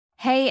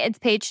Hey, it's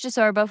Paige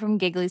DeSorbo from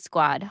Giggly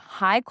Squad.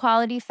 High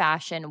quality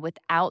fashion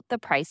without the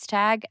price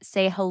tag.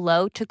 Say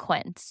hello to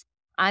Quince.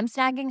 I'm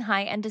snagging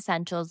high-end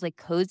essentials like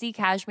cozy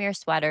cashmere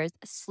sweaters,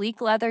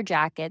 sleek leather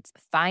jackets,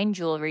 fine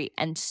jewelry,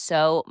 and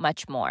so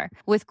much more.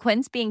 With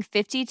Quince being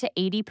 50 to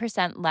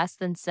 80% less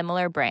than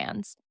similar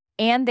brands.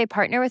 And they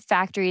partner with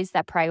factories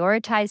that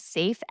prioritize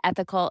safe,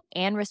 ethical,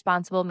 and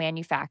responsible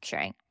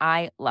manufacturing.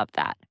 I love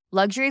that.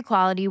 Luxury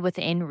quality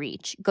within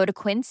reach. Go to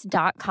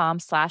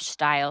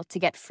quince.com/style to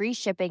get free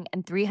shipping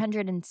and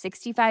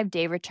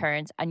 365-day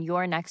returns on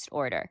your next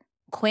order.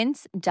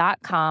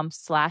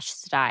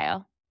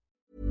 Quince.com/style.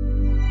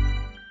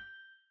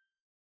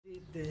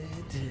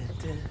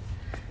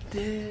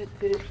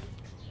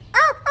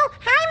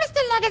 Hi,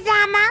 Mr.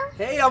 Leguizamo.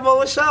 Hey, Elmo,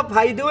 what's up?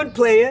 How you doing,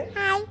 player?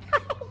 Hi.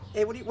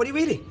 Hey, what are you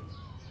eating?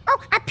 Oh,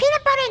 a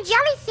peanut butter and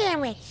jelly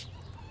sandwich.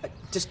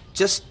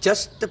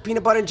 Just the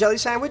peanut butter and jelly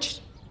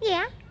sandwich?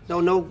 Yeah.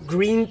 No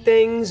green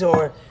things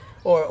or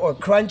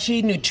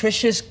crunchy,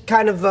 nutritious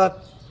kind of.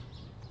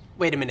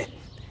 Wait a minute.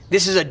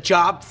 This is a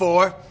job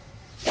for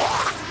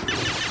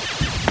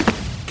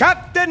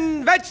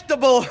Captain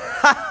Vegetable.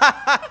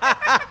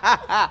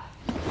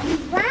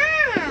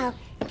 Wow.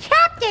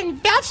 Captain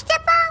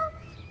Vegetable?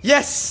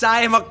 Yes,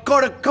 I am a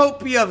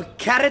cornucopia of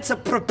carrots, a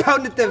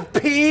proponent of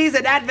peas,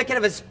 an advocate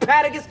of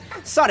asparagus,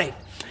 sorry,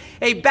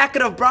 a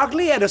backer of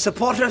broccoli, and a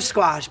supporter of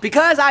squash.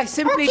 Because I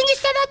simply... Oh, can you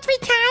say that 3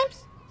 times?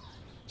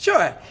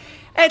 Sure.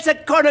 It's a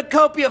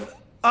cornucopia of...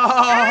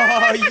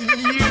 Oh, you...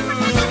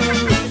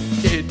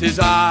 It is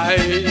I,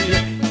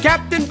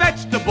 Captain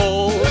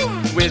Vegetable,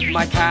 with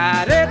my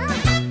carrot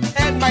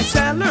and my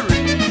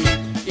celery.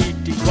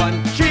 Eating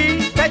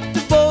crunchy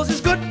vegetables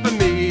is good for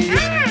me.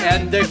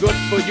 And they're good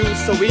for you,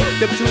 so eat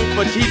them too.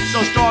 But keep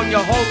so strong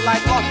your whole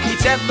life long. Eat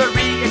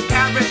celery and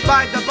carrots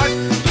by the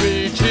bunch.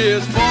 3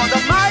 cheers for the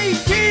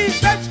mighty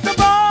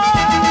vegetable.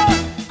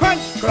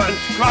 Crunch, crunch,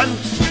 crunch.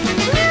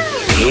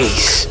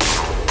 Peace.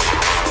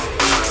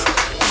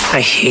 I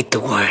hate the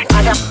word.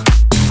 I got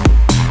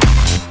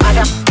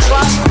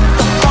trust the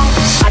funk.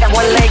 I got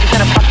 1 leg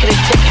and a bucket of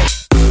chicken.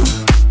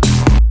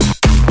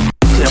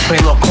 Gonna put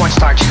a little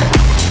cornstarch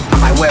on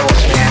my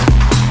werewolf, man.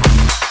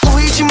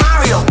 Luigi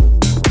Mario.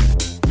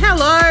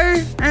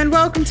 Hello, and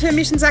welcome to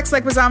Mission Zach's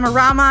Leguizamo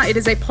Rama. It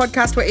is a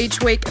podcast where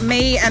each week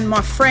me and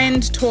my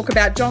friend talk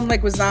about John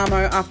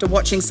Leguizamo after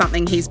watching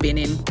something he's been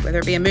in, whether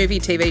it be a movie,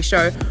 TV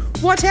show,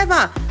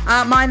 whatever.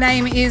 My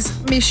name is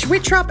Mish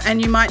Wittrup,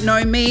 and you might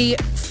know me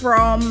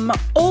from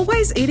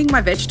always eating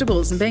my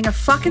vegetables and being a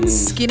fucking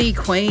skinny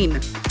queen.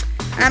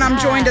 And I'm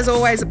joined, as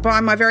always,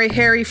 by my very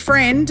hairy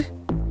friend,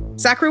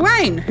 Zachary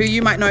Wayne, who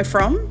you might know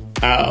from...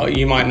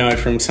 You might know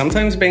from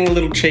sometimes being a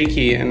little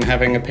cheeky and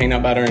having a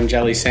peanut butter and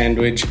jelly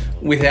sandwich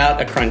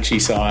without a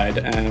crunchy side.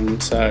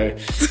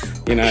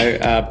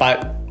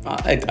 But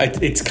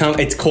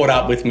it's caught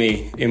up with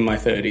me in my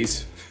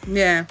 30s.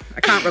 Yeah,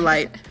 I can't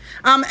relate.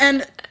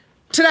 And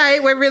today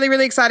we're really,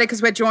 really excited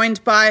because we're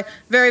joined by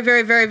very,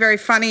 very, very, very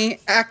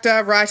funny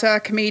actor, writer,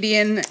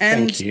 comedian,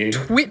 and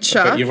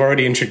Twitcher. But you've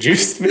already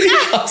introduced me.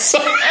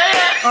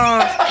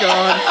 Oh,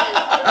 God.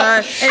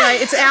 Anyway,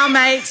 it's our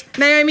mate,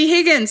 Naomi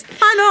Higgins.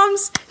 Hi,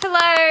 Noms.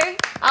 Hello.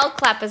 I'll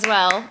clap as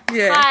well.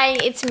 Yeah. Hi,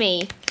 it's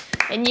me.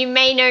 And you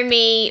may know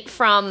me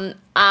from,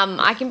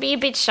 I can be a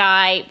bit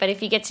shy, but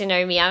if you get to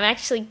know me, I'm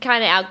actually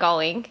kind of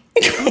outgoing.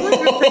 Thank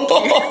you.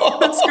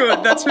 That's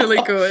good. That's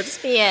really good.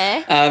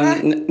 Yeah.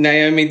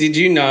 Naomi, did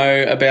you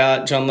know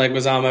about John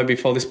Leguizamo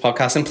before this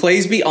podcast? And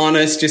please be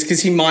honest, just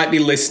because he might be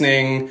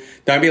listening,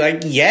 don't be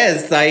like,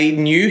 yes, I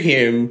knew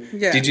him.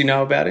 Yeah. Did you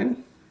know about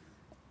him?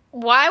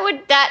 Why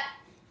would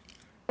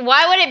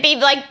it be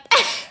like...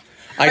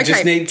 I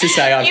just need to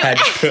say I've had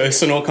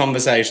personal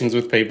conversations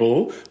with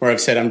people where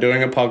I've said I'm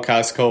doing a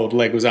podcast called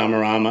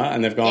Leguizamo Rama,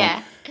 and they've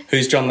gone,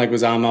 who's John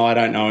Leguizamo? I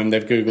don't know him.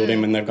 They've Googled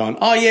him and they've gone,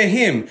 oh, yeah,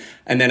 him.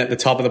 And then at the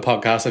top of the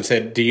podcast I've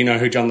said, do you know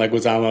who John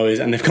Leguizamo is?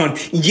 And they've gone,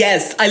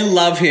 yes, I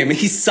love him.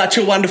 He's such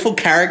a wonderful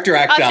character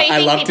actor. Oh, so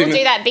you I think people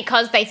do that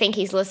because they think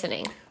he's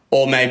listening?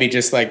 Or maybe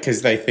just like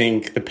because they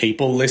think the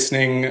people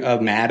listening will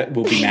be mad at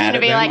them.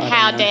 Be like,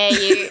 how dare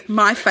you?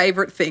 My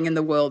favourite thing in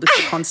the world is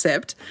the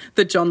concept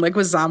that John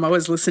Leguizamo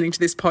is listening to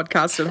this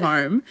podcast at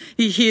home.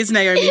 He hears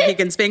Naomi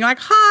Higgins being like,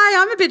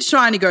 hi, I'm a bit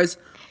shy. And he goes,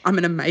 I'm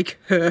going to make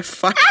her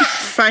fucking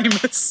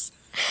famous.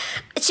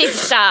 She's a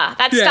star.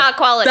 That's star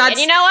quality. And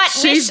you know what?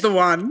 She's the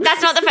one.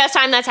 That's not the first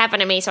time that's happened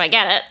to me, so I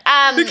get it.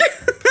 I'm going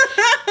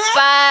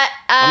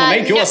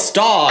to make you a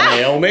star,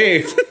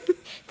 Naomi.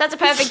 That's a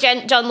perfect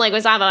John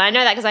Leguizamo. I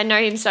know that because I know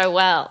him so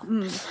well.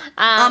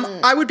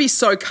 I would be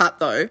so cut,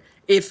 though,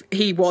 if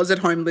he was at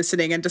home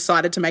listening and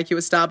decided to make you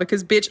a star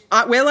because, bitch,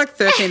 we're like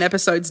 13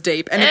 episodes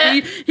deep. And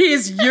if he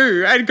hears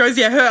you and goes,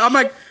 yeah, her, I'm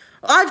like,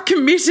 I've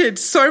committed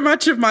so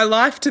much of my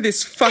life to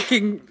this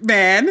fucking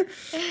man.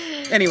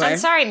 Anyway. I'm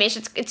sorry, Mish.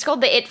 It's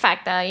called the it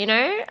factor, you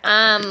know?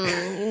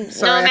 Sorry,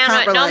 no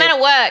amount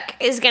of work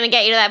is going to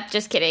get you to that.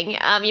 Just kidding.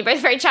 You're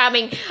both very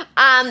charming.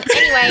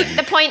 Anyway,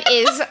 the point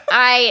is,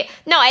 I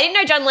didn't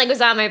know John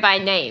Leguizamo by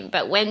name,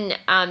 but when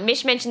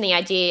Mish mentioned the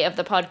idea of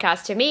the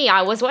podcast to me,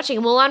 I was watching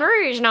Moulin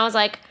Rouge and I was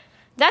like,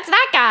 That's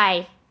that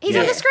guy. He's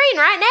on the screen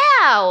right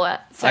now.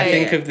 So, I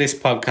think of this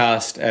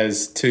podcast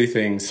as three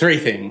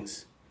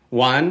things.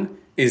 One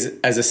is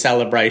as a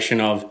celebration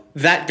of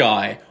that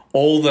guy,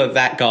 all the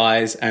that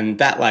guys and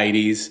that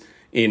ladies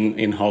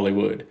in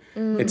Hollywood.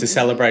 It's a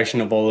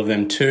celebration of all of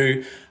them.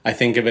 Two, I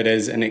think of it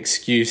as an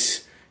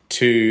excuse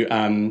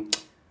to...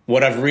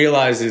 what I've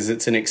realised is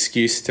it's an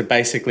excuse to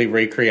basically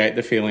recreate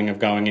the feeling of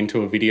going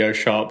into a video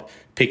shop,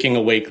 picking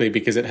a weekly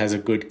because it has a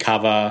good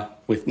cover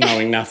with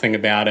knowing nothing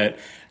about it,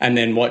 and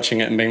then watching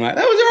it and being like,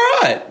 that was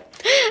all right.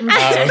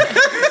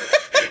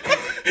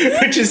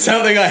 Which is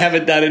something I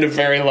haven't done in a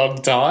very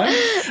long time.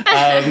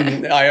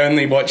 I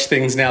only watch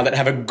things now that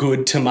have a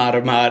good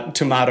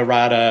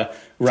Tomatorata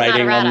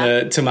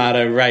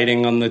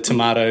rating on the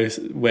Tomatoes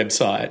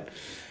website.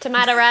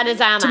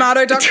 Tomato-Radazama.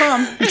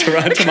 Tomato.com.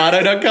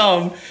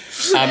 Tomato.com.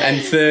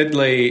 And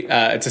thirdly,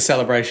 it's a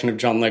celebration of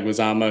John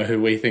Leguizamo,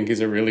 who we think is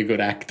a really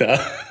good actor.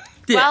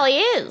 Yeah. Well, he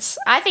is.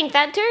 I think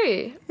that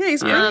too. Yeah,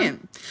 he's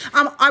brilliant.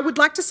 I would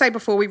like to say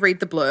before we read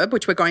the blurb,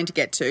 which we're going to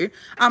get to,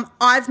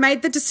 I've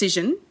made the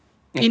decision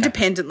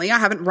independently, I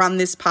haven't run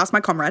this past my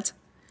comrades,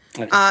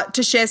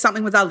 to share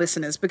something with our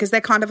listeners because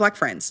they're kind of like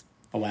friends.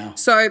 Oh, wow.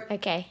 So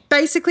Okay.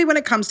 basically when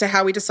it comes to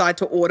how we decide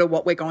to order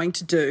what we're going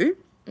to do,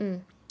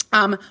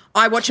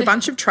 I watch a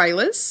bunch of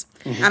trailers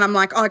and I'm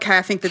like, okay,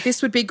 I think that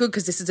this would be good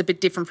because this is a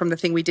bit different from the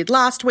thing we did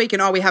last week,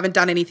 and we haven't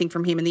done anything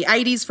from him in the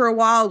 80s for a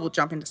while. We'll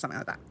jump into something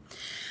like that.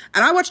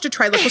 And I watched a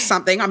trailer for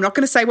something. I'm not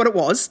going to say what it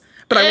was,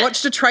 but I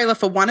watched a trailer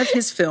for one of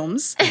his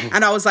films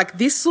and I was like,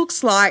 this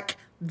looks like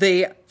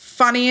the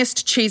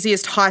funniest,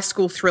 cheesiest high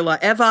school thriller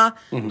ever.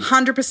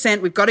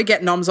 100%. We've got to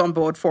get Noms on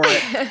board for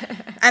it.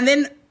 And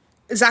then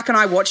Zach and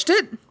I watched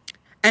it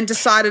and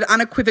decided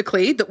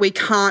unequivocally that we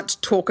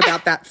can't talk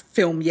about that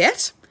film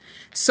yet.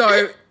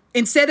 So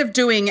instead of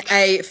doing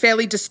a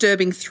fairly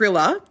disturbing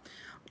thriller,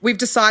 we've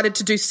decided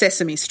to do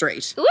Sesame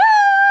Street. Woo!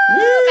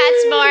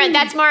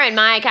 That's more in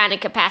my kind of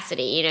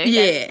capacity, you know.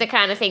 Yeah. That's the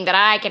kind of thing that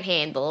I can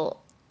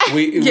handle.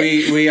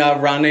 We are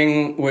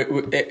running.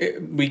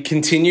 We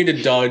continue to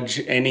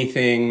dodge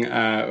anything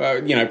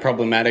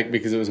problematic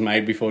because it was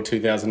made before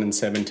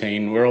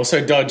 2017. We're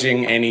also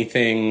dodging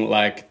anything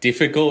like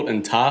difficult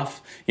and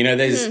tough. You know,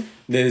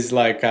 there's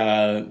like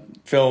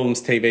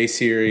films, TV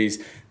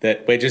series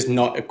that we're just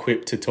not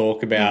equipped to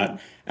talk about,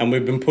 and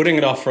we've been putting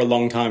it off for a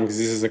long time because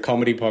this is a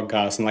comedy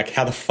podcast. And like,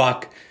 how the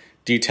fuck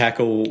do you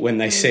tackle When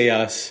They See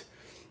Us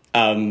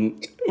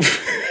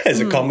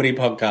as a comedy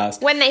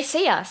podcast? When They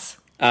See Us.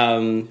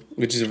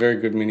 Which is a very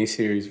good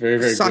miniseries. Very,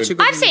 very Such good. a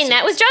good I've seen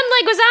that. Was John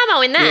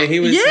Leguizamo in that?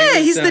 Yeah,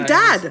 he's the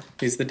dad.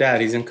 He's the dad.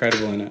 He's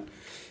incredible in it.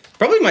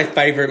 Probably my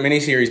favourite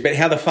miniseries, but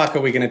how the fuck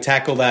are we going to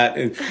tackle that?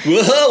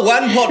 Whoa,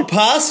 one pot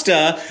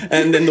pasta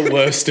and then the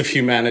worst of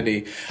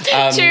humanity.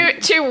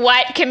 Two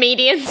white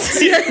comedians.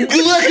 This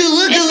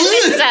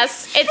is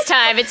us. It's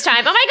time. Oh my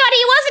God,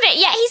 he wasn't it?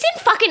 Yeah, he's in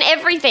fucking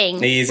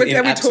everything. He is But in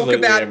then we absolutely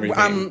talk about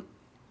everything.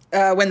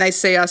 When They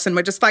See Us and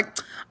we're just like,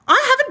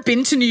 I haven't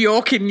been to New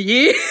York in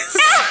years.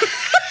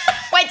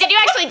 Wait, did you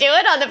actually do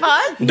it on the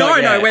pod? No,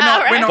 we're not.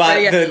 right. We're not But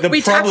ready yet.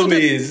 the problem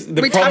is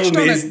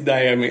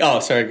Naomi.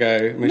 Oh, sorry,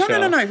 go,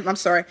 Michelle. No. I'm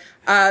sorry.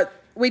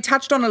 We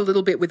touched on a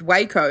little bit with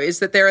Waco is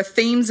that there are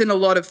themes in a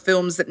lot of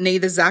films that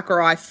neither Zach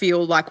or I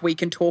feel like we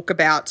can talk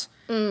about.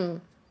 We're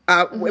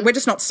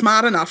just not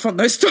smart enough on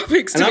those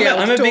topics to be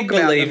able to talk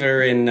about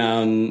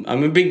them.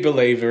 I'm a big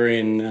believer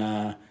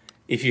in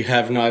if you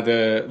have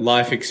neither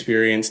life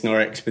experience nor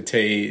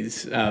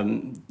expertise,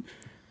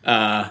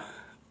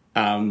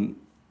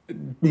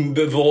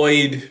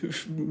 avoid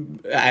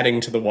adding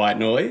to the white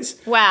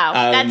noise. Wow,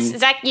 that's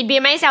Zach. You'd be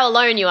amazed how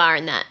alone you are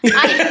in that.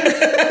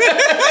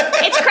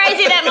 It's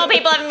crazy that more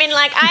people haven't been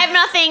like, I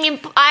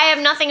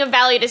have nothing of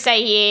value to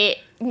say here.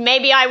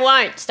 Maybe I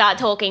won't start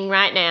talking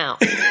right now.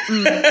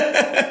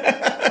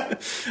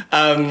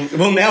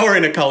 Well, now we're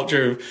in a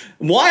culture of,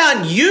 why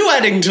aren't you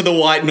adding to the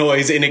white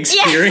noise,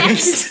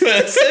 inexperienced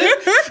person?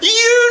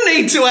 You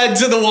need to add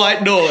to the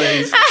white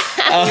noise.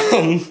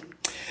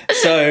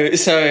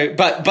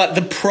 But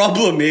the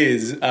problem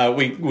is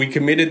we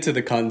committed to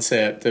the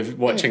concept of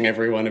watching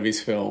every one of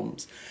his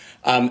films.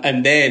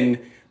 And then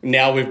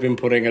now we've been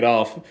putting it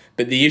off.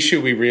 But the issue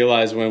we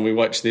realised when we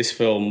watched this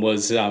film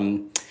was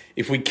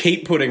if we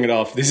keep putting it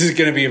off, this is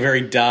going to be a very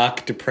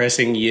dark,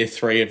 depressing year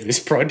 3 of this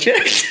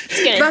project.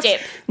 It's going to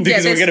dip.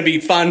 Because we're going to be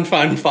fun,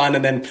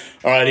 and then,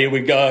 all right, here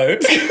we go.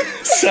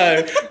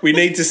 So we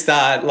need to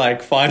start,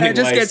 like, finding ways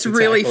to It just gets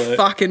really tackle it.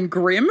 fucking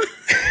grim.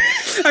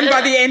 And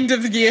by the end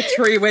of year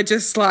 3, we're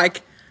just,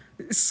 like,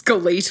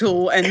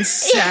 skeletal and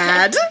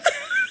sad.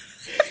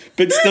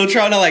 But still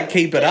trying to, like,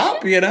 keep it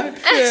up, you know?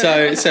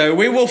 So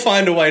we will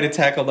find a way to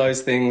tackle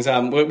those things.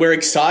 We're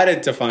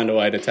excited to find a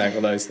way to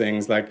tackle those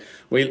things. Like,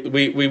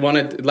 we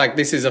wanted, like,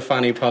 this is a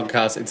funny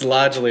podcast. It's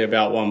largely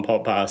about one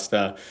pot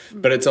pasta,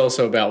 but it's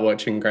also about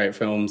watching great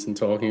films and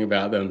talking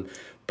about them.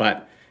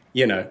 But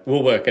you know,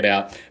 we'll work it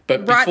out.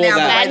 But Right before now,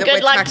 that, And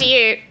good luck to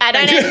you. I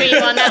don't envy you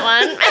on that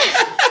one.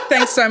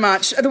 Thanks so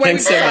much. The way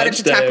Thanks we've so decided much,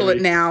 to tackle Debbie.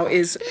 it now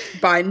is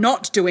by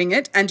not doing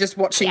it and just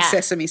watching Yeah.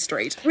 Sesame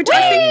Street, which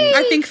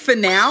I think for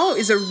now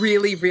is a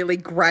really, really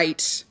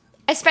great.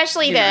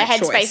 Especially You the know,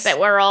 headspace choice. that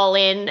we're all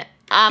in.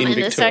 And the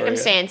Victoria.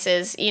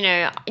 circumstances, you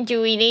know,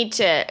 do we need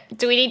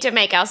to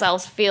make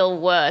ourselves feel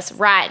worse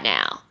right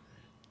now?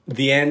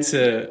 the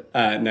answer,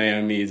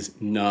 Naomi, is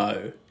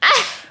no.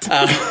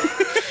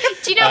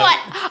 Do you know what?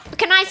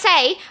 Can I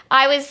say,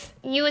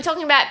 you were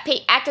talking about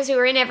actors who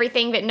are in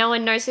everything but no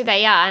one knows who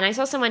they are, and I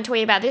saw someone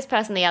tweet about this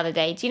person the other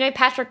day. Do you know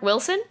Patrick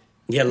Wilson?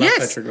 Yeah, love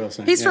Yes, Patrick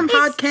Wilson. he's yeah. from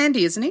Hard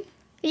Candy, isn't he?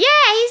 Yeah,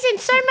 he's in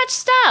so much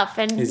stuff,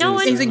 and He's no in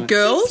one so He's in much.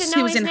 Girls. seems to He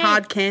know was his in name.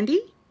 Hard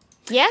Candy.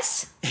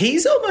 Yes?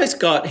 He's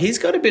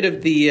got a bit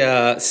of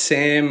the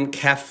Sam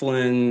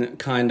Claflin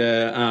kind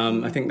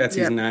of, I think that's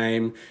his Yep.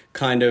 name,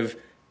 kind of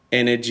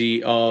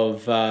energy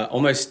of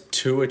almost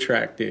too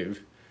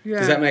attractive. Yeah.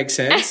 Does that make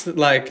sense?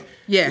 Like,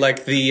 Yeah.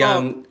 like the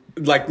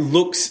like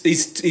looks.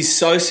 He's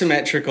so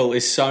symmetrical.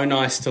 Is so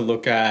nice to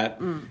look at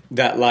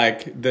that.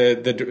 Like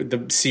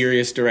the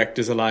serious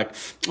directors are like,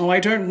 oh, I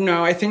don't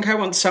know. I think I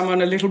want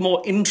someone a little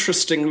more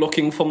interesting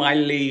looking for my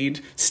lead.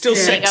 Still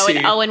They go sexy.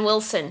 with Owen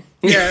Wilson.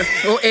 Yeah,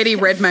 or Eddie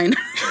Redmayne.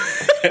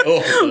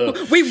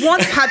 Oh, We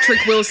want Patrick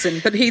Wilson,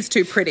 but he's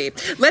too pretty.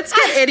 Let's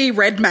get Eddie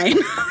Redmayne.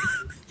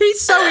 He's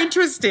so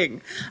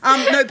interesting.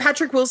 No,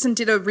 Patrick Wilson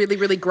did a really,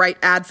 really great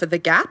ad for The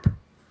Gap.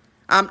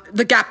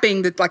 The Gap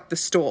being the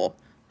store,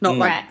 not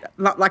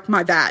like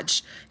my vag.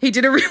 He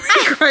did a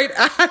really great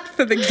ad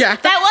for The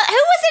Gap. Who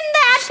was in the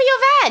ad for your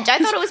vag?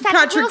 I thought it was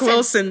Patrick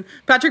Wilson.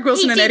 Patrick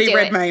Wilson He and did Eddie do it.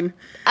 Redmayne.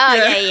 Oh,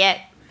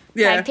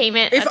 yeah. Tag team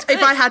it. That's If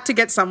good. I had to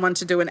get someone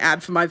to do an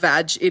ad for my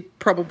vag, it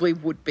probably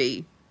would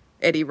be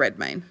Eddie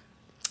Redmayne.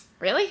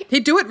 Really?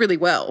 He'd do it really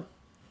well.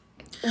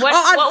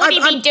 What would he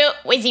be doing?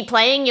 Was he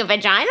playing your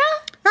vagina?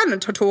 I don't know,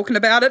 talking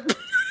about it.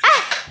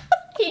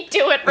 He'd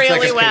do it It's like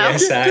really a well.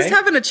 PSA. Just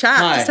having a chat.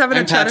 Hi, Just having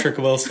I'm a chat. Patrick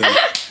Wilson,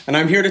 and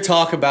I'm here to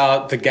talk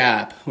about The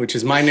Gap, which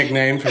is my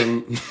nickname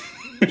from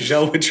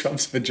Michelle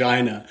Wittrop's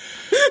vagina.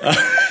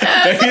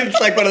 Maybe it's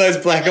like one of those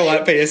black and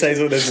white PSAs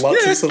where there's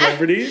lots of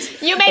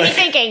celebrities. You may be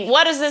thinking,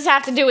 what does this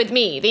have to do with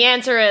me? The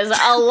answer is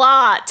a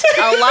lot.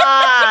 A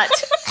lot.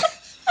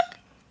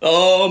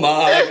 Oh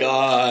my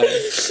God.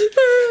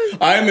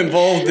 I am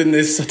involved in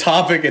this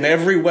topic in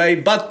every way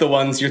but the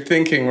ones you're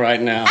thinking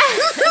right now.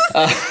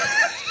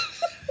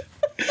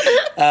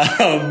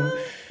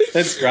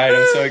 That's great.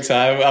 I'm so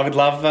excited. I would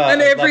love. I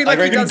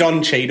reckon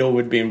Don Cheadle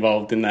would be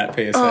involved in that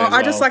PSA. as well.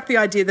 I just like the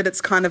idea that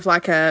it's kind of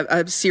like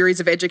a series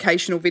of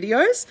educational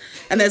videos,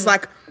 and there's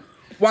like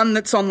one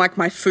that's on like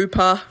my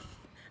fupa.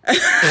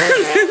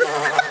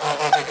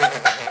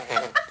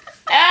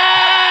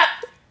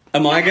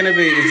 Am I going to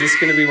be? Is this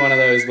going to be one of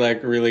those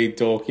like really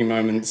dorky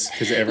moments?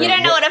 Because You everyone.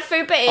 don't know what a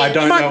fupa is. I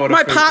don't know what a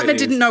My fupa partner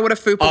is. didn't know what a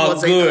fupa Oh,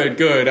 was either.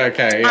 good.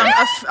 Okay.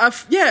 Yeah.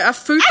 A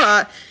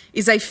fupa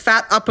is a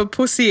fat upper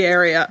pussy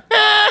area.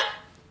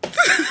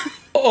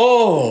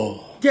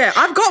 Oh. Yeah,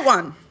 I've got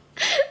one.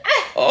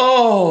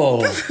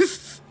 Oh.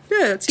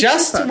 Yeah, it's a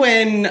Just fupa.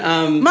 when.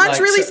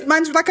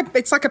 Mine's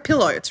like a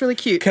pillow. It's really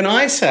cute. Can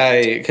I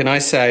say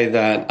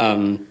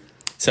that?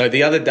 So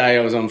the other day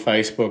I was on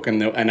Facebook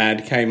and an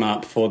ad came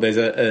up for there's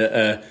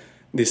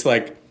this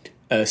like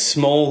a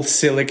small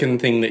silicone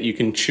thing that you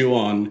can chew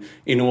on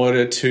in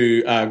order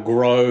to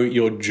grow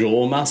your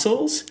jaw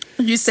muscles.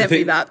 You sent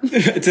me that.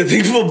 It's a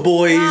thing for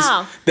boys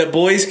Wow. that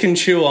boys can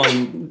chew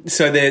on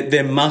so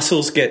their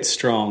muscles get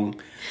strong.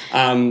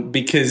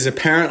 Because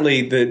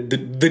apparently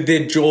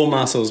their jaw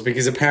muscles,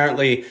 because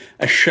apparently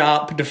a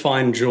sharp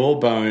defined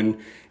jawbone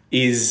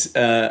is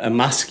a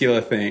muscular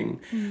thing.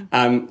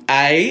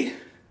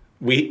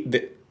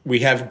 We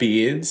have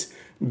beards.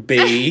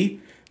 B,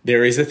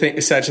 there is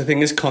such a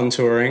thing as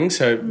contouring,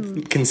 so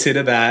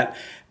consider that.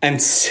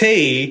 And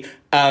C,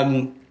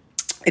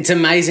 it's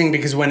amazing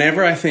because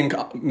whenever I think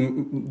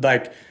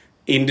like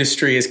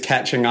industry is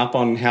catching up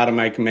on how to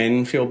make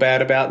men feel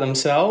bad about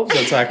themselves,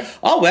 it's like,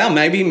 oh wow,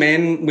 maybe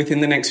men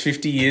within the next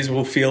 50 years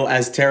will feel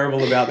as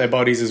terrible about their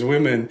bodies as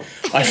women.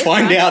 I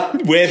find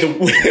out where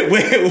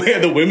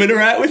the women are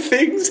at with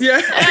things.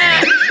 Yeah.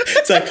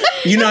 It's like,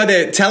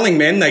 they're telling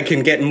men they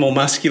can get more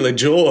muscular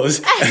jaws,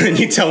 and then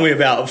you tell me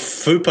about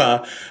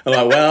fupa. I'm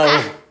like,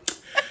 well,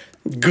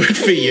 good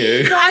for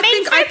you. I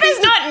mean, fupa's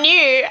not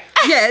new.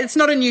 Yeah, it's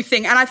not a new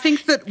thing, and I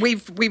think that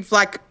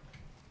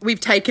we've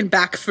taken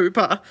back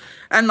fupa,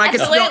 and like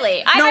Absolutely.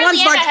 it's not. I've No only one's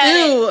ever like,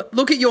 heard ew,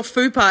 look at your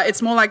fupa.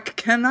 It's more like,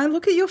 can I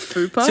look at your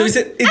fupa? So is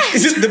it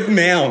the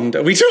mound?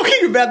 Are we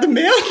talking about the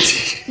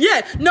mound?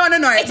 Yeah, no.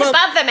 It's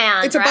above the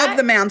mound, It's above right?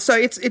 the mound, so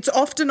it's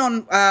often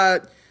on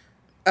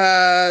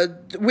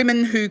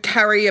women who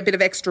carry a bit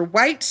of extra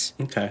weight.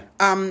 Okay.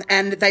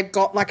 And they've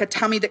got like a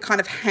tummy that kind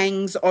of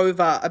hangs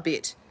over a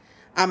bit.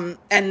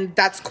 And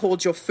that's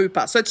called your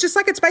fupa. So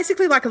it's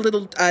basically like a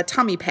little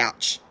tummy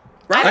pouch,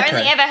 right? I've Okay.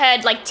 only ever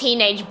heard like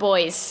teenage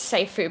boys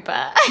say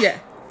fupa. Yeah.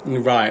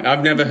 Right.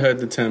 I've never heard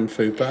the term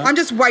fupa. I'm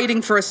just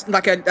waiting for a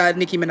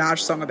Nicki Minaj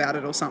song about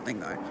it or something,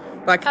 though.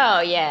 Like,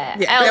 Oh, yeah.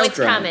 Yeah, Oh, it's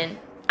Velcro. coming.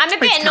 I'm a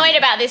bit It's annoyed coming.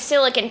 about this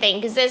silicon thing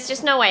because there's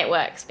just no way it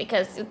works.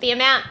 Because the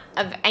amount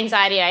of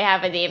anxiety I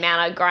have and the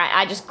amount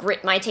I just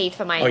grit my teeth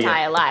for my Oh, yeah.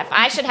 entire life.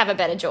 I should have a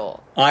better jaw.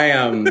 I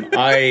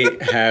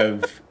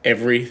have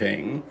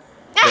everything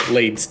that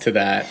leads to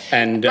that,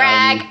 and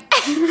Brag.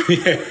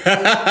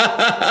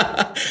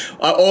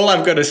 all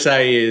I've got to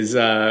say is,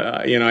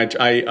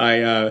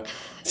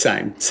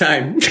 same.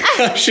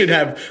 I should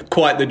have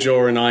quite the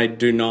jaw, and I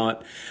do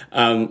not,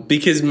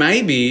 because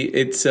maybe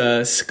it's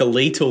a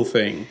skeletal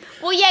thing.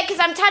 Well, yeah, because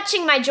I'm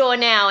touching my jaw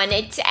now, and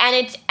it's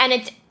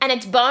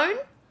bone,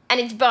 and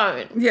it's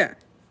bone. yeah.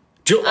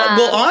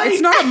 It's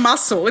It's not a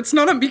muscle. It's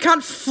not you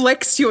can't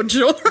flex your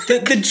jaw.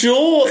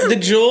 the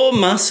jaw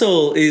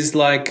muscle is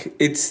like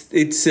it's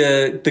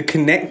the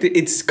connect.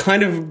 It's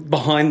kind of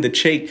behind the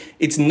cheek.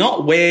 It's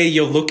not where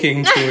you're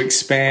looking to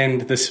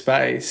expand the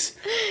space.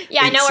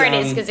 Yeah, I know It's, where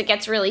it is because it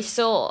gets really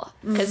sore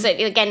because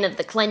again of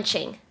the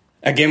clenching.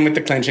 Again with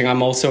the clenching,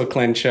 I'm also a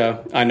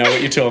clencher. I know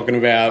what you're talking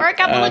about. Or a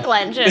couple of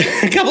clenches.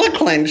 A couple of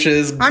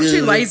clenches. I'm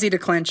too lazy to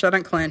clench. I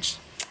don't clench.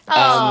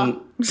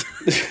 Oh,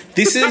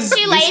 This is I'm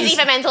too lazy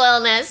for mental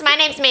illness. My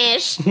name's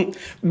Mish. for.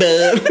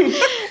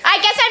 I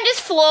guess I'm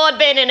just flawed,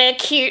 but in an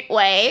acute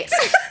way.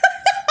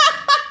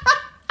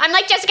 I'm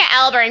like Jessica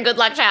Alba in Good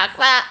Luck Chuck.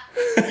 I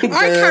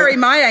carry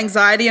my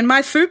anxiety in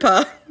my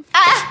fupa.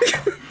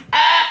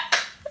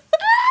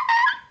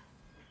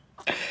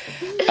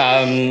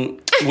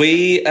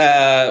 We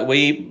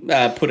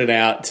put it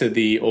out to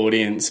the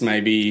audience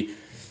maybe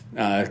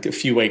a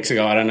few weeks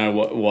ago. I don't know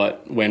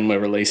when we're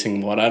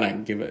releasing what. I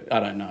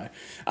don't know.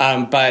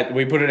 But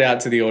we put it out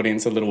to the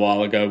audience a little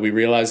while ago. We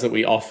realised that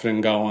we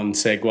often go on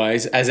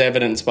segues, as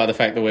evidenced by the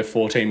fact that we're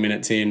 14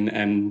 minutes in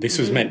and this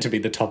was meant to be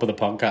the top of the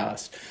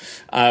podcast.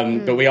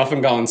 But we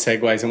often go on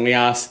segues, and we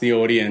asked the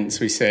audience,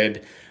 we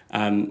said,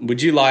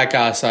 would you like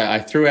us, I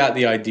threw out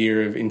the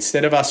idea of,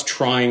 instead of us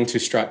trying to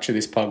structure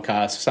this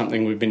podcast,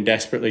 something we've been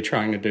desperately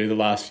trying to do the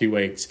last few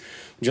weeks,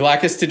 would you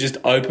like us to just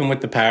open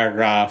with the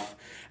paragraph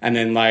and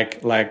then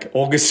like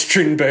August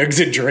Strindberg's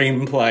A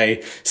Dream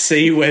Play,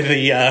 see where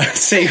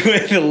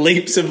the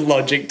leaps of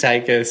logic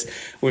take us?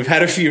 We've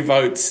had a few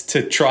votes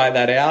to try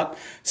that out.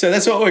 So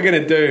that's what we're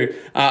going to do.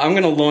 I'm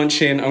going to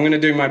launch in. I'm going to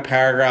do my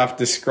paragraph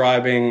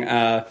describing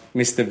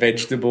Mr.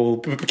 Vegetable,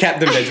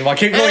 Captain Vegetable. I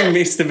keep calling him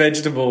Mr.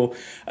 Vegetable.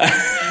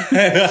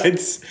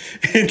 It's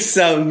He's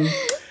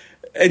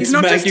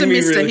not just a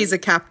mister, really, he's a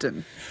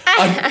captain.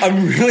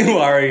 I'm really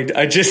worried.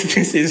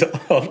 This is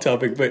off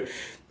topic, but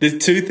there's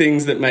two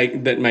things that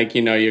make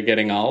you know you're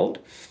getting old.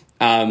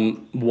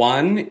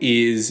 One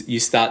is you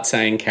start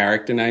saying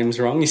character names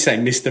wrong. You say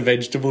Mr.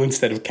 Vegetable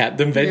instead of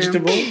Captain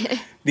Vegetable. Yeah.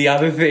 The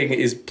other thing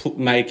is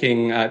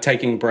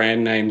taking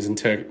brand names and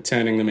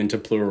turning them into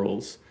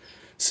plurals.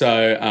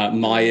 So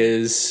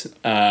Myers,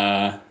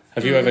 have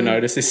you ever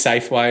noticed this?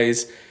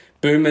 Safeways.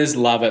 Boomers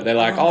love it. They're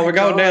like, we're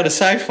going down to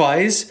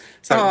Safeways.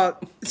 So,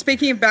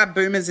 speaking about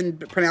boomers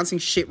and pronouncing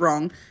shit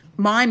wrong,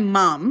 my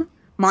mum,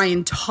 my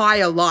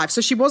entire life, so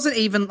she wasn't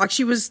even, like,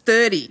 she was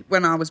 30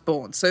 when I was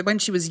born, so when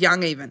she was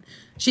young even,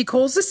 she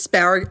calls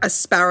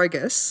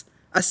asparagus.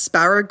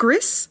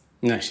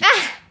 No,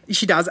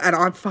 She does, and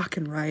I'm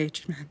fucking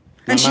raged, man.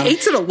 And she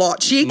eats it a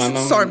lot. She eats it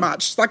so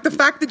much. Like, the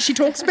fact that she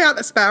talks about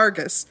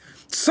asparagus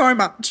so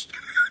much.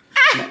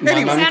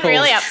 My mum calls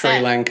really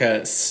Sri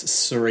Lanka.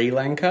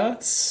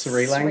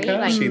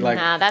 She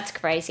nah, that's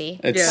crazy.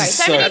 It's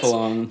Sorry, so full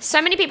on.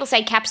 So many people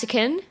say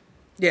capsicum.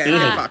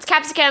 Yeah, It's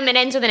capsicum, it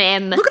ends with an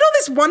M. Look at all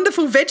this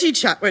wonderful veggie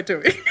chat we're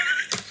doing.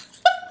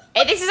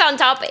 Hey, this is on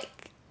topic.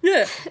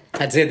 Yeah.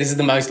 That's it. This is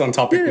the most on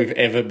topic we've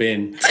ever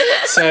been.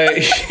 So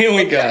here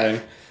we go.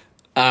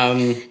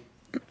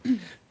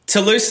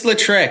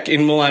 Toulouse-Lautrec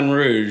in Moulin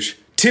Rouge,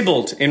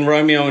 Tybalt in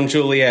Romeo and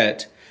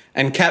Juliet,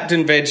 and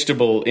Captain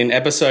Vegetable in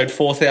episode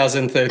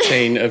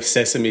 4013 of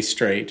Sesame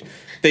Street.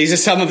 These are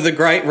some of the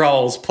great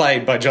roles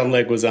played by John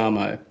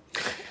Leguizamo.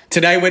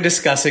 Today we're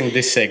discussing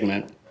this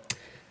segment.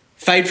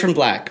 Fade from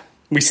black.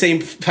 We see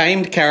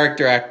famed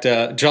character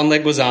actor John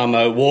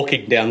Leguizamo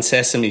walking down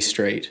Sesame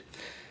Street,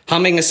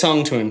 humming a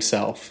song to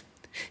himself.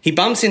 He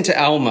bumps into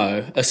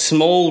Elmo, a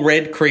small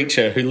red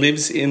creature who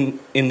lives in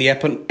the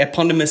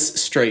eponymous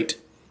street.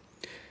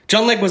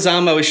 John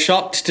Leguizamo is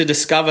shocked to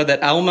discover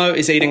that Elmo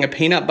is eating a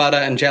peanut butter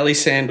and jelly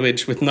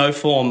sandwich with no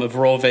form of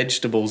raw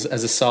vegetables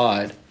as a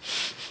side.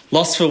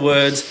 Lost for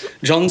words,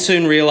 John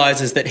soon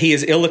realises that he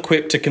is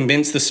ill-equipped to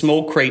convince the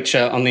small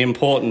creature on the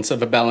importance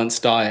of a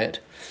balanced diet.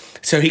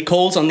 So he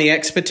calls on the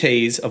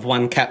expertise of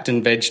one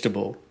Captain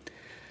Vegetable.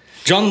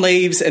 John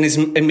leaves and is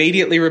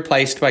immediately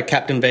replaced by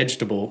Captain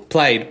Vegetable,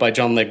 played by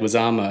John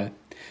Leguizamo.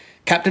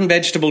 Captain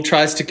Vegetable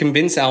tries to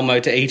convince Elmo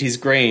to eat his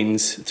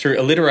greens through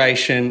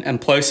alliteration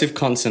and plosive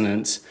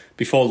consonants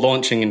before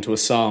launching into a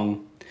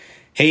song.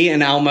 He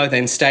and Elmo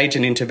then stage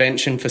an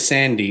intervention for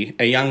Sandy,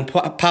 a young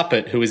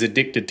puppet who is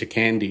addicted to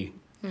candy.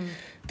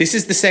 This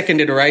is the second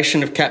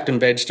iteration of Captain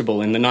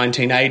Vegetable. In the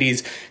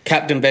 1980s,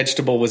 Captain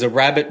Vegetable was a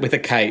rabbit with a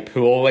cape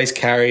who always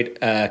carried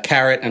a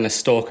carrot and a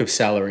stalk of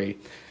celery.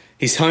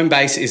 His home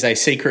base is a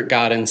secret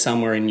garden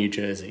somewhere in New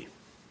Jersey.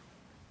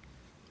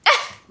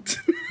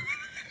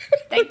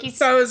 Thank you.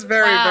 That was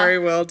very, very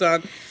well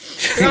done.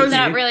 That was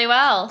really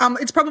well.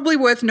 It's probably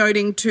worth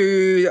noting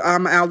to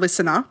our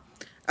listener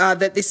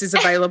that this is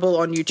available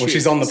on YouTube. Well,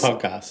 she's on the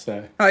podcast,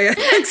 so. Oh, yeah.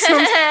 Thanks,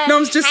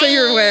 Noms, just so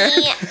you're aware.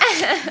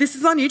 This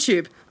is on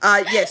YouTube.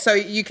 So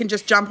you can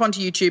just jump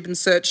onto YouTube and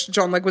search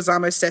John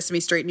Leguizamo's Sesame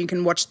Street and you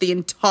can watch the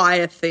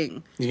entire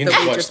thing. You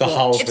can watch the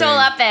whole thing. It's all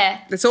up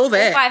there. It's all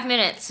there. 5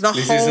 minutes.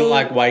 This isn't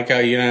like Waco.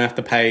 You don't have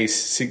to pay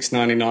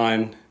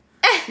 $6.99.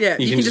 Yeah,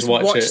 you can just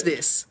watch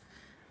this.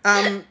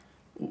 But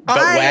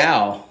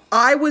wow.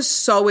 I was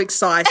so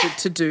excited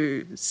to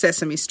do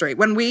Sesame Street.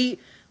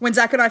 When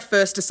Zach and I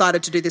first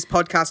decided to do this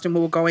podcast and we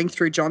were going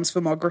through John's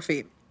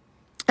filmography,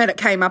 and it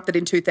came up that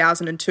in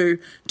 2002,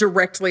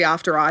 directly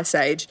after Ice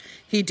Age,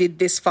 he did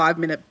this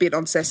 5-minute bit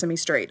on Sesame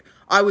Street.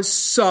 I was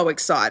so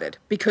excited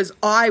because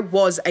I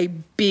was a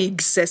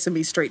big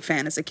Sesame Street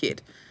fan as a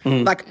kid.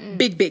 Like,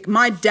 big.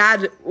 My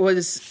dad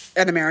was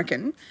an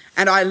American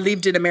and I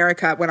lived in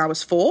America when I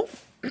was 4.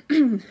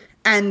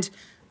 And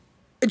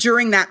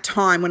during that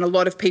time when a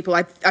lot of people,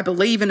 I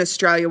believe in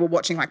Australia, were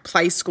watching like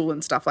Play School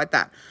and stuff like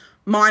that,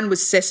 mine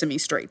was Sesame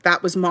Street.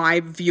 That was my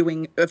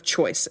viewing of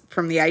choice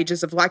from the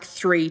ages of like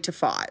 3 to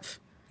 5.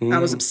 I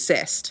was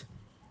obsessed.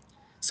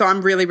 So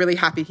I'm really, really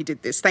happy he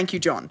did this. Thank you,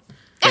 John.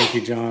 Thank you,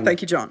 John.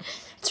 Thank you, John.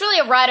 It's really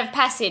a rite of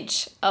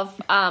passage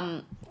of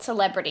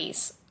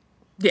celebrities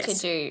to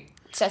do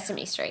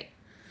Sesame Street.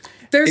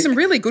 There are some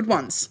really good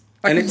ones,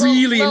 like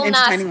really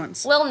entertaining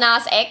ones. Lil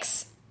Nas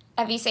X,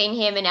 have you seen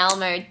him and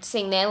Elmo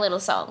sing their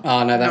little song?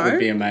 Oh, no, that would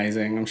be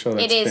amazing. I'm sure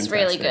that's It is fantastic.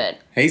 really good.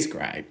 He's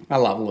great. I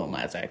love Lil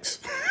Nas X.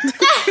 Do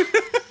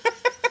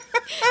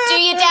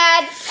you,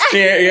 Dad?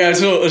 Yeah.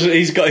 So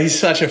he's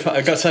such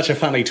a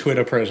funny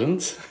Twitter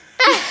presence.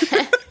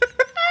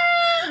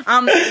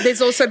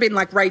 There's also been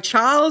like Ray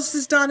Charles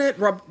has done it,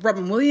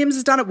 Robin Williams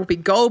has done it,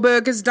 Whoopi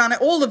Goldberg has done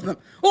it, all of them,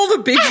 all the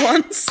big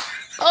ones.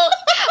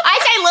 I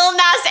say Lil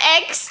Nas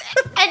X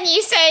and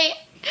you say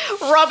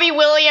Robbie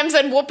Williams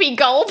and Whoopi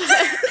Goldberg.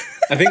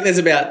 I think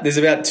there's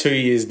about 2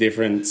 years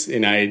difference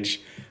in age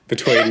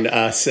between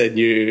us and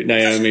you,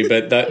 Naomi,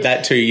 but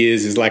that 2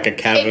 years is like a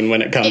cavern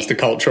when it comes to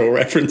cultural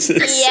references.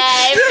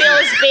 Yeah, it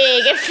feels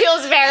big. It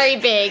feels very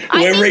big.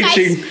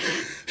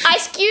 I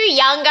skew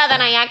younger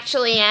than I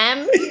actually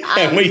am.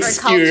 And we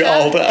skew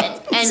older.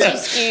 And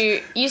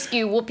you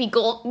skew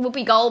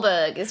Whoopi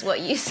Goldberg is what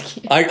you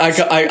skew.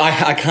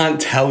 I can't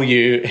tell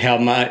you how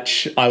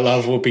much I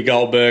love Whoopi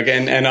Goldberg,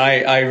 and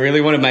I really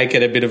want to make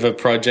it a bit of a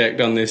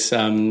project on this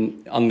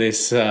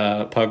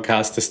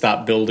podcast to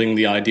start building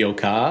the ideal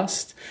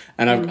cast.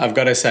 And I've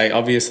got to say,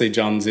 obviously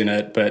John's in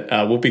it, but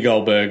Whoopi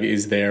Goldberg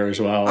is there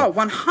as well. Oh,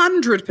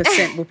 100%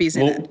 Whoopi's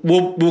in it.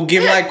 We'll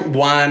give like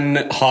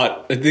one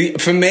hot...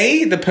 for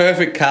me, the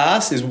perfect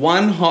cast is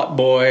one hot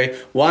boy,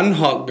 one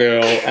hot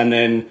girl, and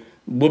then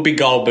Whoopi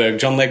Goldberg,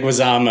 John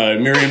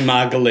Leguizamo, Miriam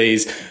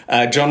Margolyes,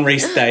 John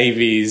Rhys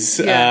Davies.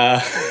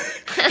 Yeah.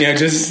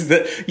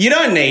 You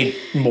don't need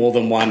more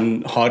than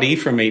one hottie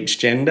from each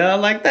gender.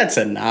 Like, that's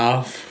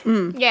enough.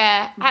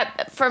 Yeah.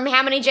 From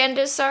how many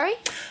genders, sorry?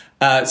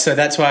 So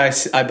that's why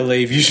I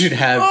believe you should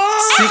have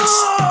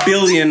 6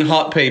 billion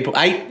hot people.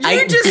 8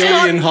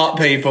 billion hot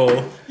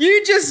people.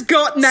 You just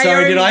got Naomi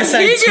Sorry, did I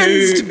say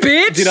Higgins, 2?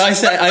 Bitch. Did I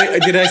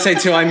say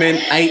 2? I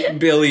meant 8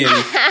 billion.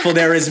 For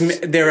there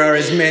are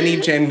as many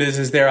genders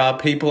as there are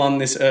people on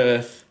this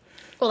earth.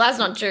 Well, that's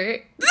not true.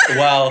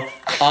 Well,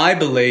 I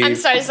believe... I'm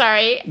so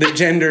sorry. That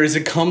gender is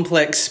a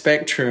complex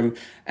spectrum,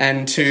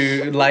 and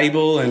to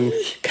label and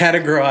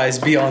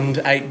categorise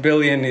beyond 8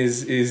 billion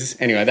is...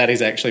 Anyway, that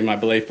is actually my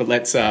belief, but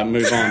let's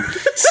move on. I'm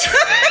so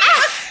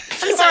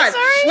sorry.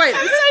 Wait.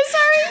 I'm so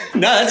sorry.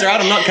 No, that's all right.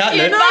 I'm not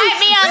cutting it. Invite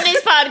me on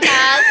this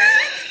podcast.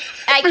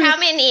 I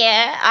come in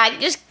here. I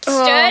just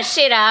stir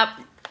shit up.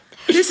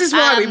 This is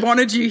why we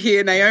wanted you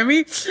here,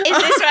 Naomi. Is this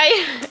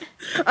why?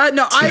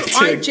 No,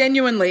 I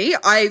genuinely...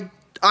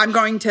 I'm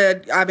going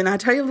to... I'll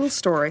tell you a little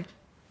story.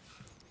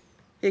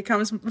 Here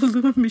comes a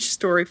little Mish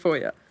story for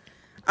you.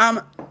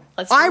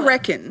 I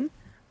reckon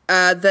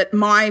that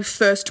my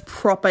first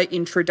proper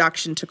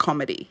introduction to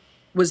comedy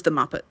was The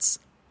Muppets.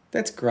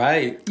 That's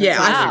great.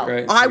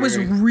 I was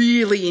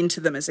really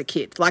into them as a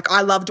kid. Like, I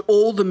loved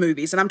all the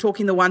movies, and I'm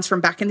talking the ones from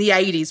back in the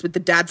 80s with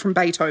the dad from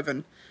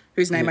Beethoven,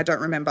 whose name I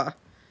don't remember.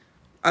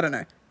 I don't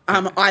know.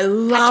 I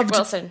loved... Patrick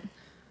Wilson.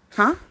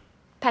 Huh?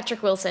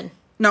 Patrick Wilson.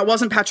 No, it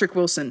wasn't Patrick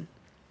Wilson.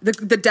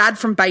 The dad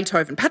from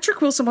Beethoven. Patrick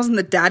Wilson wasn't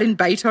the dad in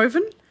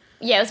Beethoven?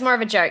 Yeah, it was more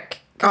of a joke.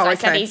 Because I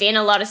said he's in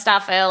a lot of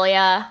stuff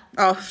earlier.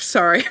 Oh,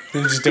 sorry.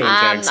 I'm just doing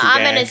jokes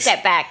I'm going to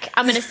step back.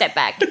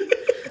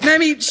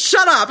 Naomi,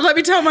 shut up. Let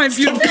me tell my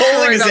beautiful Stop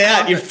calling story. us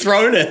out. You've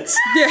thrown it.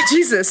 Yeah,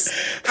 Jesus.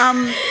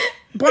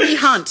 Bonnie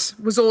Hunt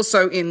was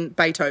also in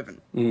Beethoven.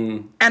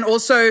 And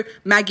also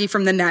Maggie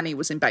from The Nanny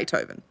was in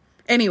Beethoven.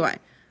 Anyway,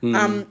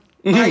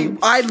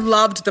 I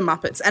loved The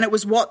Muppets, and it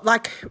was what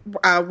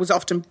was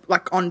often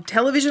like on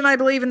television, I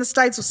believe, in the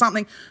States or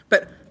something.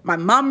 But my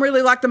mum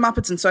really liked The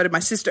Muppets, and so did my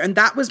sister, and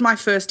that was my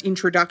first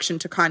introduction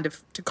to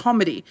to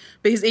comedy.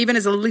 Because even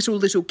as a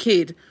little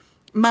kid,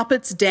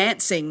 Muppets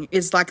dancing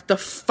is like the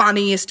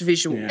funniest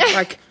visual. Yeah.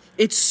 Like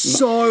It's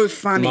so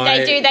funny.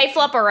 They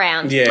flop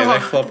around. Yeah,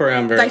 they flop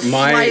around very. They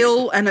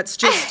flail, and it's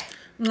just.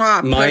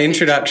 My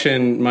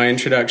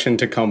introduction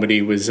to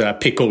comedy was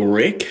Pickle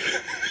Rick.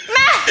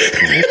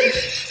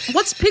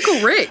 What's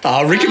Pickle Rick?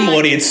 Oh, Rick and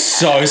Morty, it's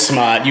so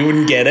smart. You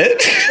wouldn't get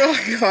it.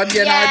 Oh, God,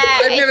 yeah, no,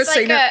 I've never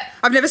seen it.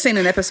 I've never seen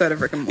an episode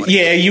of Rick and Morty.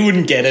 Yeah, you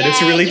wouldn't get it.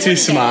 It's really too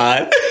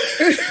smart.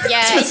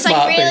 Yeah, it's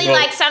like really people.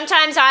 Like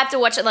sometimes I have to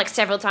watch it like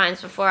several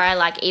times before I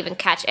like even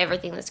catch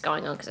everything that's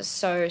going on because it's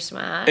so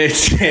smart.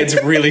 It's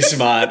really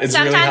smart. It's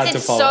really hard to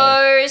follow.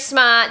 Sometimes it's so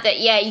smart that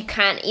you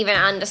can't even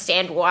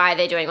understand why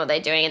they're doing what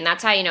they're doing, and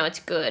that's how you know it's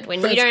good.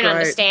 When you don't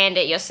understand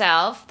it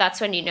yourself, that's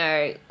when you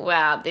know,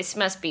 wow, this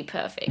must be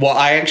perfect. Well,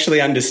 I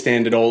actually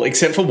understand it all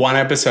except for one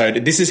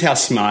episode. This is how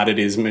smart it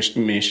is,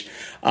 Mish.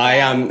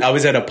 I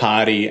was at a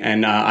party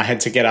and I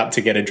had to get up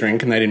to get a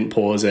drink and they didn't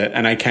pause it,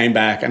 and I came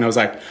back and I was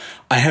like,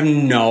 I have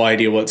no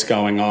idea what's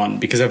going on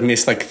because I've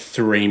missed like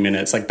 3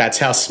 minutes. Like, that's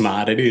how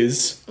smart it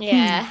is.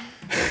 Yeah.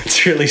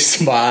 It's really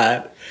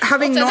smart.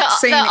 Having also not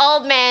seen the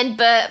old man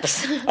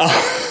burps.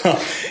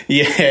 Oh,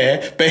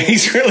 yeah, but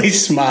he's really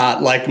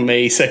smart like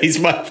me, so he's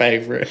my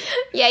favourite.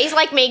 Yeah, he's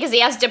like me because he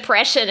has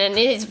depression and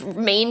he's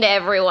mean to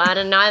everyone,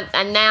 and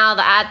now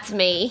that's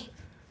me.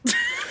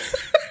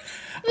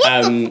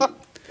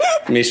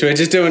 Mish, we're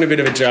just doing a bit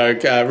of a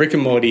joke. Rick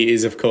and Morty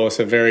is, of course,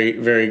 a very,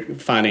 very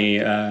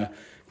funny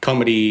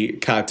comedy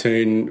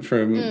cartoon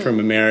from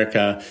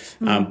America,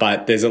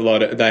 but there's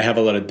they have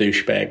a lot of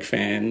douchebag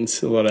fans.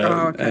 So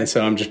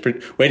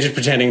we're just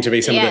pretending to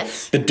be some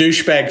of the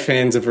douchebag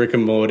fans of Rick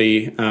and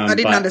Morty. I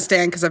didn't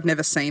understand because I've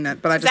never seen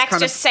it, but I just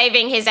Zach's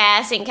saving his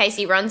ass in case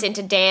he runs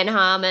into Dan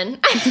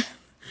Harmon.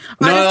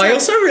 I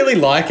also really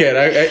like it.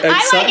 I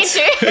like it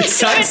too. It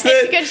sucks it's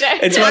a good show.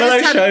 It's one of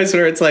those shows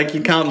where it's like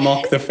you can't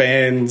mock the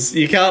fans.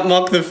 You can't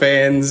mock the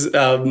fans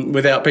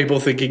without people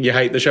thinking you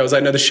hate the show. It's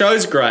like, no, the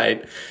show's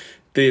great.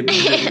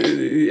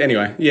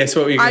 Anyway, yes,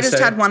 what were you going to say? I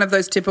just had one of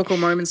those typical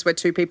moments where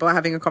two people are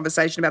having a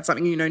conversation about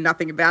something you know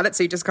nothing about it,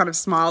 so you just kind of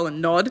smile and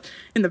nod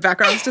in the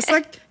background. It's just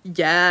like,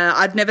 yeah,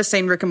 I've never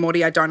seen Rick and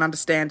Morty. I don't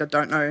understand. I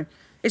don't know.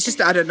 It's just,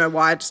 I don't know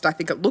why. I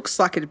think it looks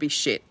like it'd be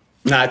shit.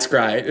 No, it's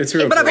great. It's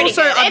real. But cool. It's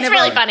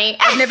really funny.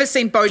 I've never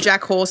seen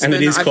BoJack Horseman.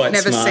 And it is quite I've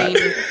never smart.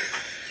 seen.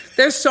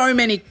 There's so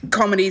many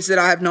comedies that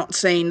I have not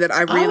seen that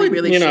I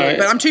really should.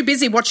 But I'm too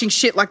busy watching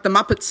shit like The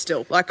Muppets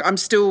still. Like I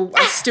still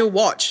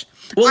watch.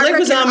 Well,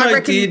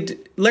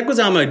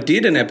 Leguizamo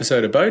did an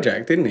episode of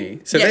BoJack, didn't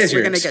he? So there's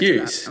your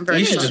excuse.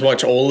 You should just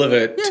watch all of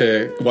it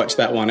to watch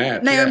that one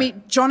out. Naomi,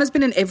 John has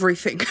been in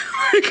everything.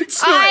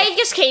 I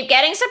just keep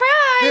getting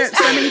surprised. Yeah,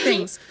 so many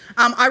things.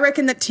 I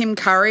reckon that Tim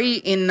Curry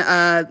in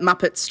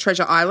Muppets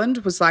Treasure Island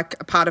was like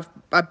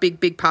a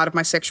big part of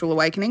my sexual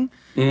awakening.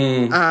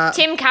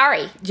 Tim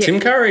Curry. Yeah.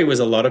 Tim Curry was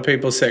a lot of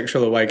people's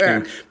sexual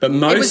awakening, but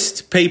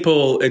most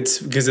people, it's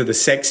because of the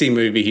sexy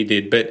movie he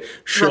did. But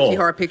sure, Rocky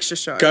Horror Picture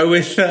Show. Go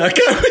with the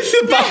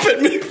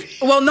Muppet movie.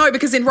 Well, no,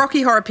 because in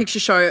Rocky Horror Picture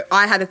Show,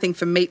 I had a thing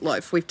for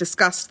Meatloaf. We've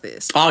discussed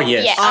this. Oh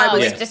yes,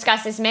 we've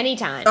discussed this many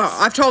times.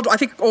 Oh, I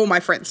think all my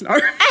friends know.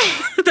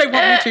 They want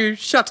me to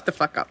shut the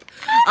fuck up.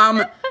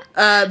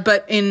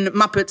 But in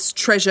Muppets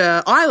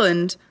Treasure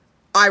Island,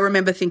 I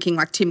remember thinking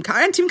like Tim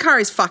Curry, and Tim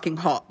Curry's fucking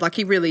hot. Like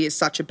he really is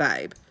such a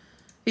babe.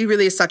 He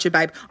really is such a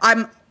babe.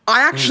 I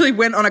actually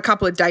went on a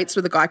couple of dates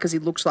with a guy because he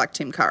looked like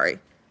Tim Curry.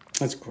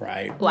 That's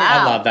great. Wow.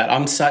 I love that.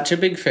 I'm such a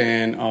big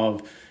fan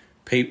of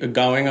people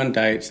going on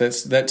dates.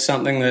 That's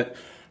something that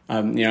I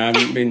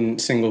haven't been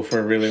single for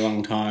a really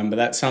long time, but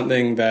that's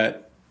something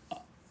that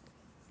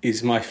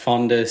is my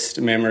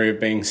fondest memory of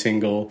being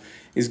single,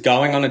 is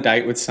going on a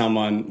date with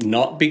someone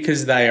not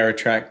because they are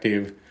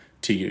attractive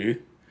to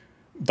you,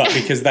 but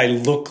because they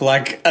look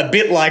like a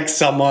bit like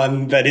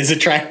someone that is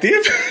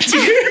attractive to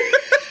you.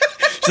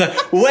 It's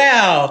like,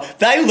 wow,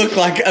 they look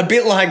like a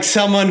bit like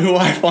someone who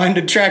I find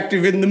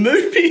attractive in the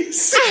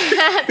movies.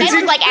 They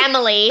look like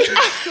Emily.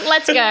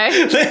 Let's go.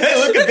 They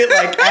look a bit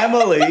like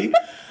Emily.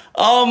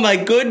 Oh, my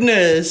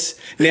goodness.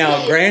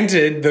 Now,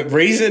 granted, the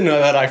reason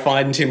that I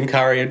find Tim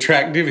Curry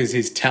attractive is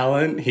his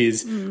talent,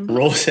 his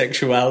raw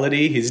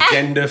sexuality, his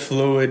gender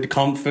fluid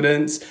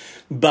confidence.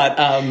 But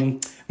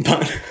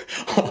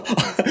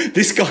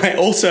this guy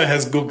also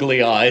has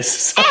googly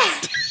eyes. So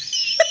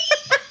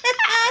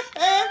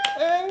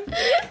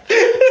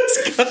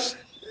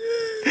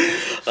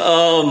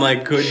oh, my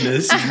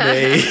goodness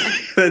me.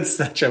 That's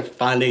such a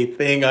funny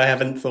thing. I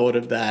haven't thought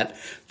of that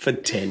for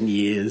 10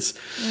 years.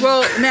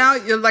 Well, now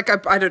you're like,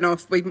 I don't know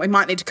if we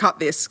might need to cut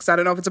this because I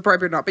don't know if it's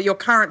appropriate or not, but your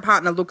current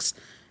partner looks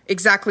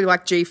exactly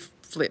like G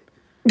Flip.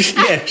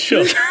 Yeah,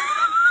 sure.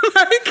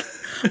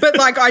 But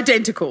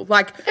identical.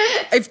 Like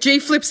if G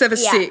Flip's ever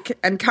sick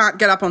and can't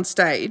get up on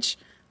stage,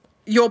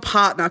 your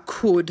partner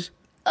could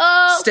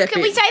step in.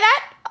 Can we say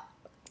that?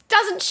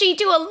 Doesn't she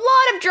do a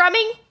lot of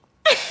drumming?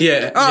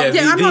 Yeah.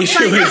 The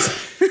issue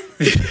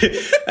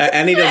is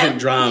Annie doesn't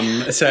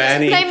drum, so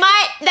Annie. They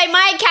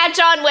might catch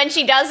on when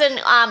she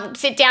doesn't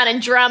sit down and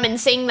drum and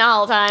sing the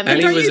whole time.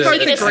 Annie there.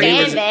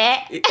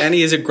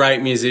 Annie is a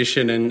great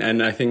musician,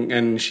 and I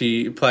think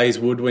she plays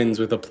woodwinds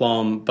with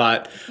aplomb.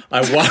 But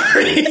I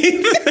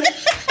worry.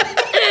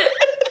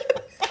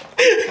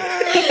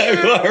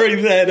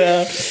 worry that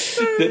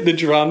the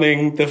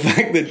drumming, the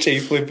fact that G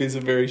Flip is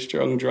a very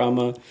strong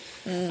drummer.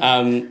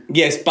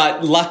 Yes,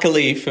 but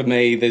luckily for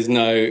me, there's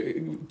no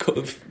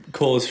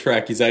cause for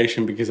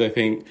accusation because I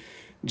think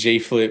G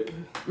Flip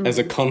as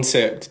a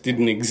concept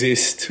didn't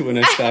exist when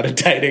I started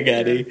dating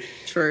Addie.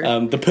 True.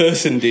 The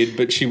person did,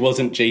 but she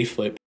wasn't G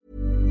Flip.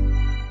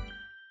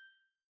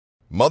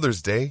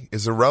 Mother's Day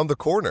is around the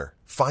corner.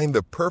 Find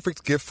the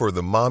perfect gift for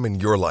the mom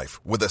in your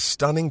life with a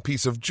stunning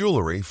piece of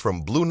jewelry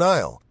from Blue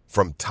Nile.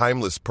 From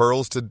timeless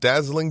pearls to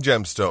dazzling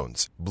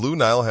gemstones, Blue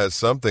Nile has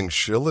something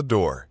she'll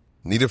adore.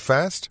 Need it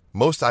fast?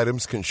 Most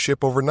items can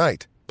ship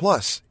overnight.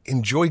 Plus,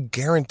 enjoy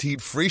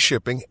guaranteed free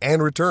shipping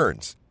and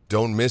returns.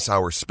 Don't miss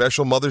our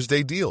special Mother's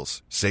Day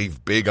deals.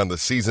 Save big on the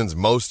season's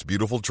most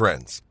beautiful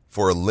trends.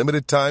 For a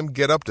limited time,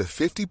 get up to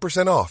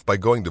 50% off by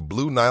going to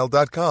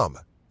BlueNile.com.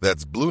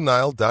 That's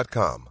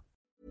BlueNile.com.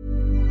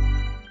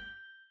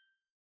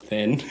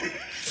 Then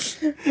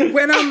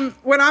when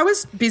I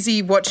was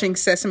busy watching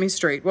Sesame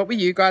Street, what were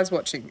you guys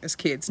watching as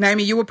kids?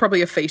 Naomi, you were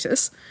probably a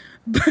fetus,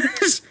 but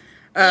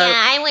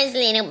I was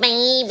little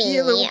baby.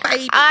 You little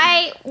baby.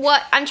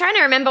 I'm trying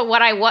to remember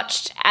what I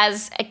watched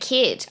as a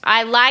kid.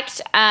 I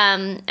liked.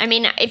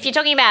 If you're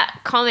talking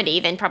about comedy,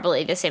 then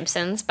probably The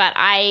Simpsons. But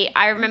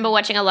I remember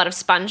watching a lot of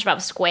SpongeBob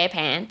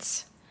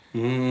SquarePants.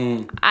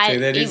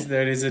 That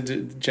is a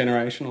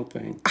generational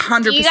thing.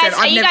 100%.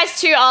 Are you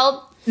guys too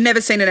old?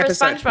 Never seen an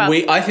episode.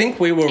 I think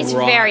we were it's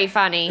right. It's very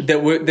funny.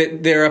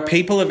 There are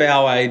people of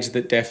our age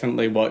that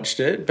definitely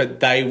watched it, but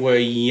they were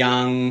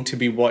young to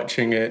be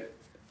watching it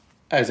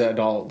as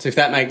adults, if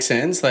that makes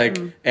sense. Like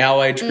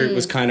our age group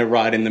was kind of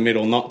right in the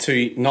middle, not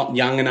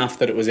young enough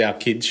that it was our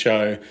kids'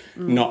 show,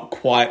 not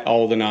quite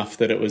old enough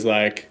that it was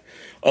like,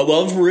 I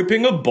love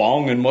ripping a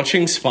bong and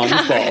watching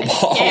SpongeBob.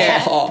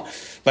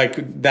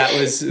 Like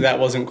that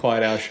wasn't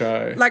quite our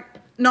show. Like,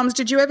 Noms,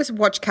 did you ever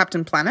watch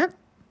Captain Planet?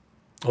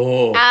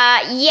 Oh.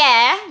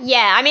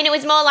 Yeah. I mean, it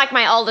was more like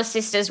my older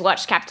sisters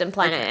watched Captain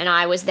Planet and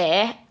I was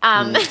there.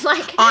 I don't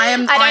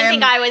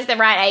think I was the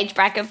right age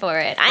bracket for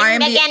it. I'm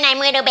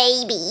little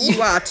baby.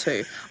 You are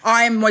too.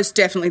 I am most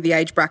definitely the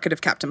age bracket of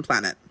Captain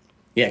Planet.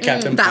 Yeah,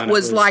 Captain Planet.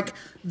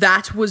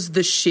 That was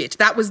the shit.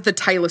 That was the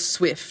Taylor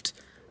Swift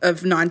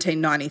of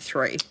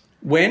 1993.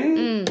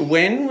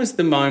 When was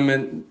the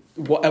moment,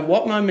 at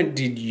what moment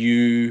did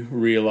you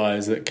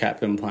realise that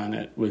Captain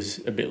Planet was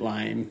a bit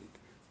lame?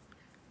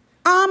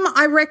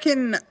 I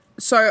reckon,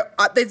 so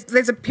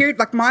there's a period,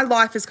 like my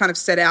life is kind of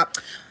set out.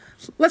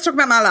 Let's talk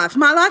about my life.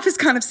 My life is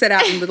kind of set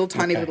out in little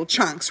tiny little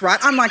chunks, right?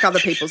 Unlike other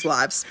people's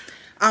lives.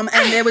 And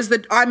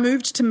I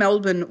moved to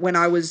Melbourne when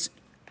I was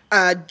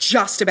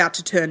just about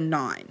to turn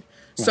 9.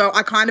 So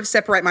I kind of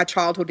separate my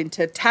childhood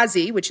into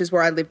Tassie, which is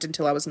where I lived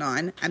until I was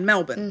 9, and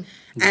Melbourne.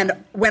 And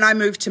when I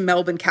moved to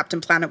Melbourne,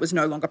 Captain Planet was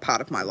no longer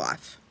part of my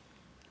life.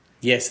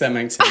 Yes, that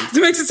makes sense.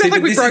 It makes it sound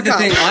like we broke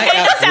up. It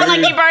does sound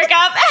like you broke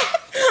up.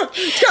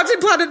 Captain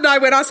Planet and I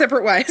went our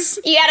separate ways.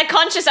 You had a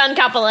conscious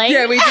uncoupling.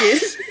 Yeah, we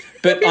did.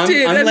 But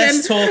I'm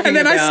less talking about... And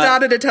then I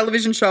started a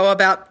television show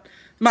about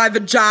my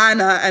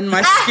vagina and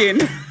my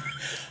skin.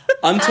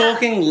 I'm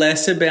talking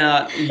less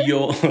about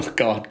your... Oh,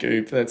 God,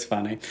 Goop, that's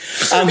funny.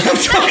 I'm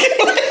talking...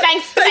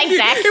 Thanks,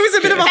 Zach. It was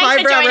a bit of a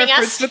highbrow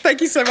reference, but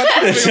thank you so much.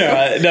 That's all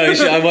right. No,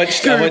 I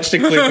watched a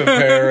clip of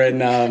her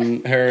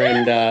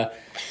and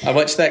I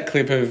watched that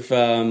clip of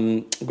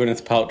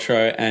Gwyneth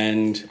Paltrow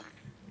and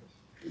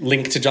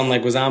linked to John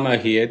Leguizamo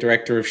here,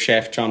 director of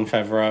Chef, Jon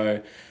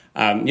Favreau.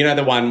 You know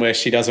the one where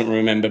she doesn't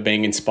remember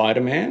being in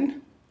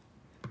Spider-Man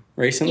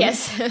recently?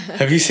 Yes.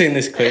 Have you seen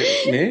this clip,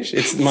 Mish?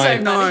 It's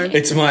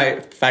my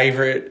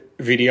favourite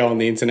video on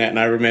the internet and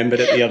I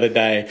remembered it the other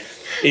day.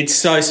 It's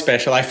so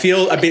special. I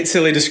feel a bit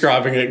silly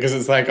describing it because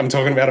it's like I'm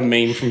talking about a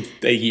meme from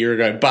a year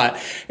ago,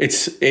 but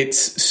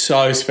it's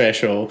so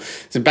special.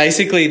 So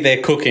basically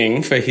they're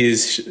cooking for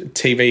his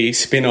TV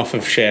spin-off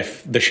of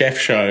Chef, the Chef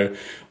Show,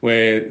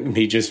 where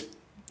they just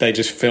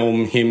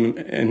film him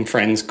and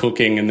friends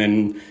cooking and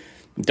then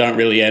don't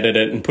really edit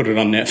it and put it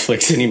on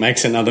Netflix and he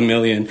makes another $1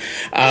 million.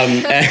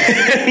 And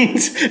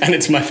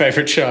it's my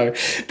favourite show.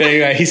 But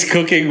anyway, he's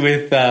cooking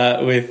with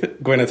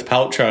Gwyneth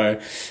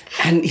Paltrow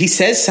and he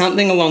says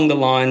something along the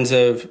lines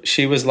of,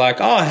 she was like,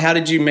 oh, how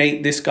did you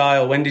meet this guy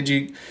or when did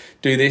you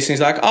do this? And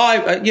he's like,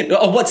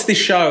 what's this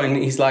show? And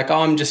he's like, oh,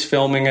 I'm just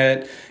filming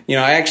it. You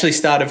know, I actually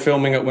started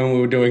filming it when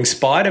we were doing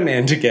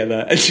Spider-Man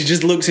together. And she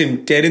just looks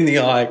him dead in the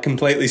eye,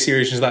 completely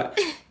serious. She's like,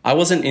 I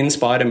wasn't in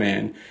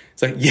Spider-Man.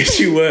 It's like, yes,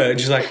 you were. And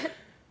she's like,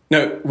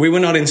 no, we were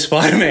not in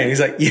Spider-Man. He's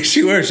like, yes,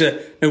 you were. She's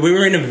like, no, we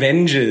were in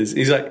Avengers.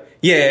 He's like,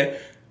 yeah.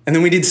 And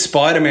then we did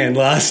Spider-Man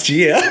last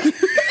year.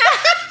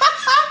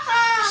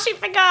 She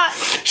forgot.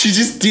 She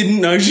just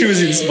didn't know she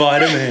was in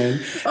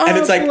Spider-Man. And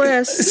it's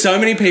like, so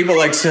many people,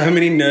 like so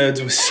many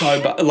nerds were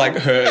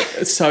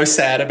hurt, so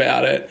sad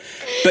about it.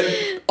 But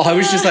I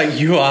was just like,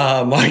 you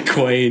are my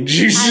queen.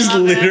 She's just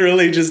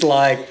literally just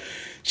like,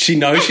 she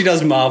knows she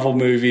does Marvel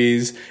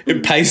movies.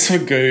 It pays for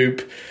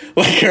Goop.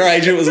 Like, her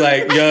agent was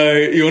like, yo,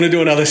 you want to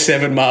do another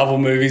 7 Marvel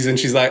movies? And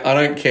she's like, I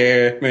don't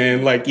care,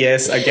 man. Like,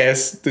 yes, I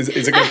guess.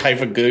 Is it going to pay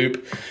for Goop?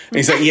 And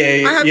he's like,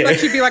 yeah. Like,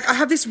 she'd be like, I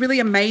have this really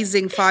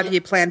amazing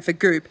 5-year plan for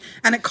Goop,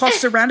 and it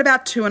costs around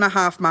about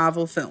 2.5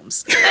 Marvel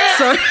films.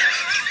 So...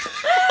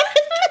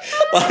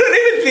 I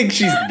don't even think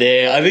she's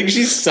there. I think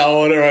she's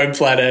so on her own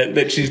planet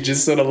that she's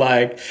just sort of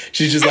like,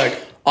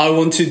 I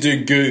want to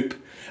do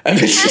Goop. And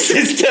then she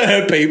says to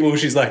her people,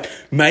 she's like,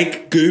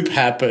 make Goop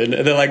happen.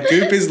 And they're like,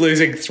 Goop is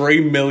losing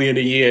 $3 million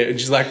a year. And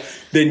she's like,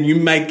 then you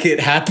make it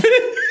happen.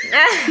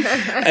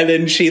 And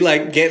then she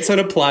like gets on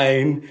a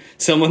plane.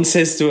 Someone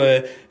says to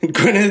her,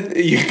 Gwyneth,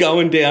 you're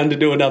going down to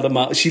do another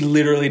Marvel. She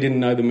literally didn't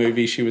know the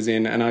movie she was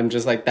in. And I'm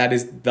just like, that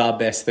is the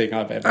best thing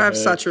I've ever heard. I have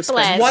such respect.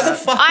 Bless. Why the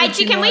fuck would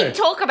you Can know? we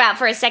talk about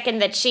for a second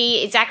that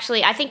she is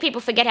actually, I think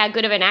people forget how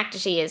good of an actor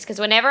she is, because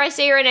whenever I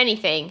see her in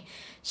anything,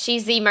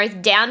 she's the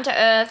most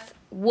down-to-earth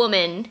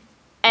woman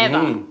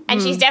ever.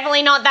 And she's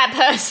definitely not that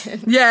person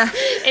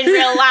in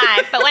real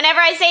life. But whenever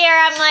I see her,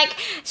 I'm like,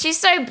 she's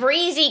so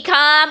breezy,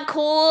 calm,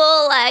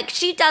 cool. Like,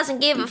 she doesn't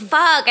give a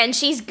fuck. And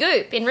she's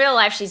Goop. In real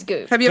life, she's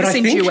Goop. Have you ever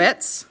seen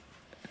Duets?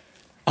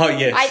 Oh,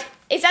 yes.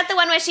 Is that the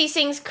one where she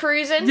sings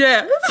Cruisin'?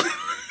 Yeah.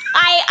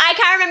 I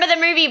can't remember the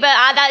movie, but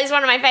that is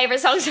one of my favourite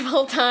songs of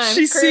all time.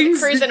 She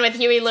sings Cruisin' with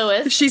Huey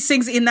Lewis. She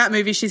sings in that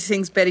movie, she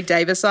sings Betty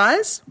Davis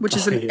Eyes, which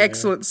is an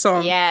excellent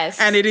song. Yes.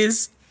 And it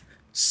is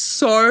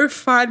so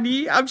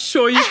funny. I'm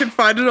sure you can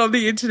find it on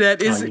the internet.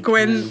 Is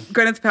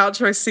Gwyneth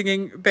Paltrow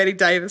singing Betty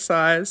Davis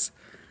Eyes?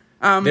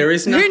 There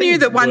is nothing who knew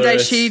that one day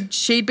worse.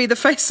 she'd be the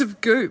face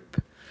of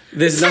Goop?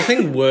 There's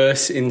nothing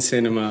worse in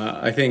cinema.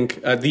 I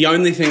think the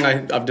only thing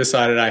I've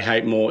decided I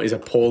hate more is a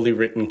poorly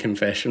written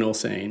confessional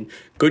scene.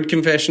 Good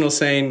confessional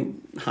scene,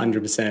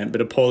 100%,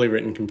 but a poorly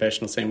written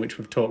confessional scene, which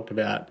we've talked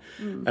about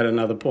at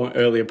another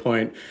earlier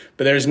point.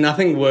 But there is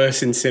nothing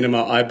worse in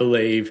cinema, I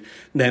believe,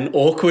 than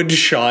awkward,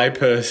 shy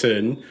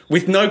person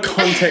with no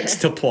context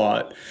to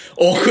plot.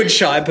 Awkward,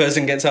 shy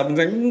person gets up and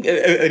like,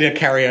 in a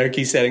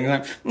karaoke setting,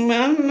 like,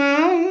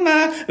 mama,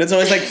 and it's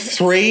always like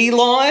 3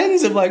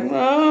 lines of like,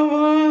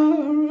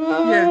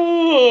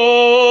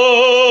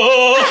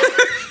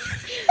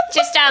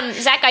 Just,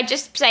 Zach, I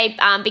just say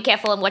be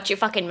careful and watch your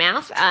fucking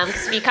mouth.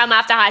 Because if you come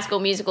after High School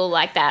Musical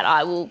like that,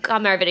 I will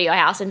come over to your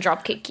house and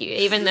drop kick you,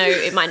 even though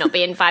it might not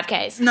be in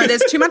 5Ks. No,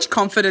 there's too much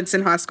confidence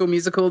in High School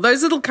Musical.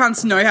 Those little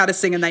cunts know how to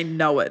sing and they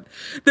know it.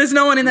 There's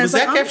no one in there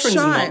Zac Efron's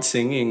not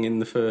singing in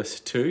the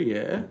first 2,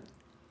 yeah?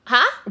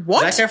 Huh?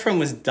 What? Zac Efron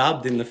was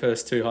dubbed in the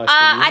first 2 High School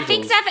Musicals. I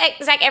think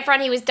Zac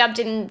Efron, he was dubbed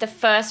in the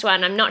first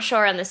one. I'm not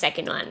sure on the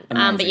second one.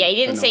 But yeah, he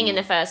didn't sing in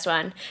the first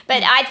one.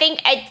 But I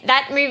think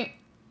that movie,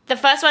 the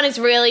first one is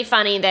really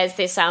funny. There's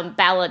this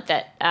ballad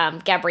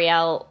that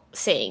Gabrielle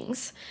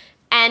sings.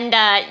 And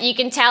you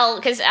can tell,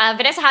 because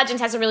Vanessa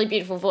Hudgens has a really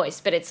beautiful voice,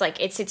 but it's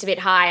like, it sits a bit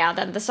higher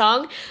than the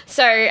song.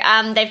 So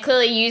they've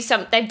clearly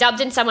they've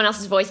dubbed in someone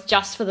else's voice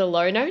just for the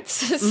low notes.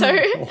 So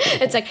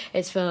it's like,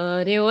 it's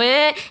funny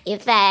when you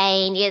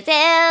find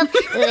yourself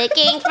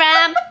looking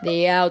from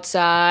the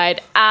outside.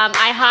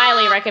 I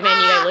highly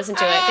recommend you go listen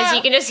to it, because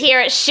you can just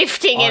hear it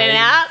shifting in and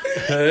out.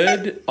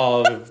 Heard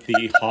of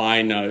the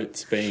high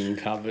notes being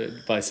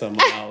covered by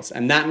someone else,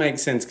 and that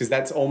makes sense, because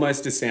that's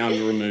almost a sound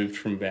removed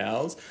from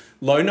vowels.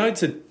 Low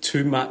notes are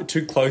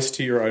too close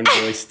to your own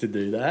voice to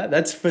do that.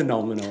 That's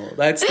phenomenal.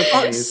 That's the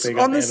funniest thing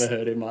I've ever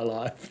heard in my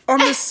life. On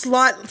the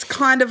slight,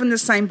 kind of in the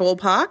same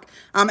ballpark,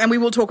 and we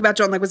will talk about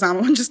John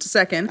Leguizamo in just a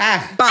second.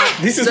 But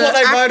this is what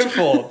they voted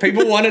for.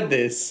 People wanted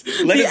this.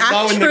 Let us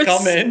know in the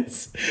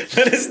comments.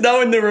 Let us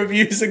know in the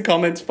reviews and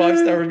comments,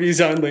 5-star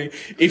reviews only,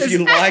 if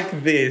you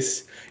like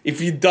this. If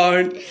you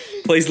don't,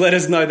 please let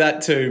us know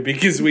that too,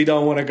 because we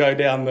don't want to go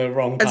down the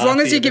wrong path. As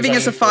long as you're giving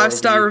us a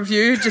 5-star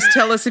review, just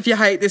tell us if you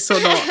hate this or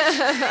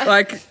not.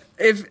 Like,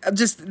 if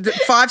just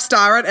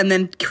 5-star it and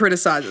then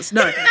criticise us.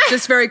 No,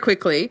 just very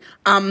quickly.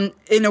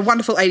 In a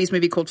wonderful 80s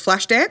movie called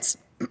Flashdance,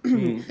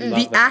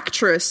 the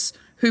actress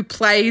who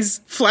plays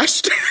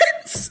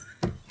Flashdance.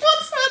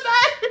 What's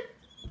her name?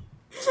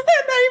 Her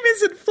name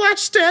isn't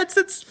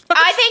Flashdance,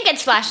 I think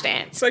it's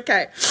Flashdance.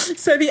 Okay.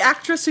 So the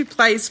actress who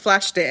plays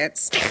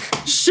Flashdance,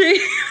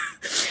 she...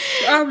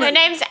 her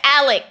name's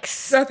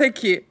Alex. Oh,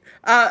 thank you.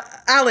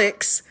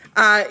 Alex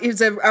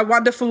is a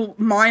wonderful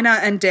miner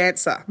and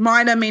dancer.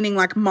 Miner meaning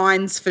like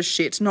mines for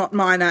shit, not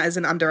minor as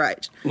an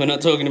underage. We're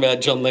not talking about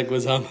John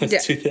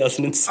Leguizamo's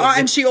 2007. Oh,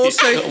 and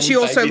she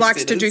also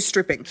likes to do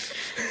stripping.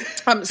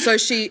 So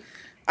she's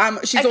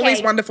all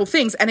these wonderful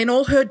things, and in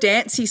all her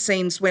dancey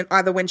scenes,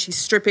 either when she's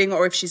stripping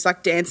or if she's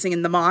like dancing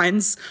in the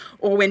mines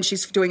or when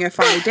she's doing her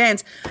final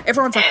dance,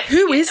 everyone's like,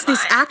 "Who is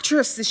this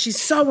actress? She's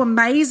so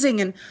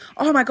amazing!" And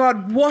oh my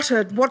god,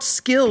 what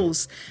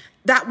skills!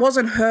 That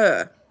wasn't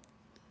her.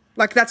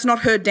 Like, that's not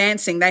her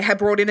dancing. They had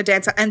brought in a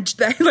dancer, and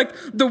they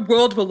the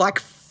world were like,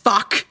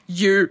 fuck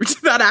you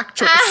to that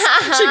actress.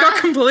 She got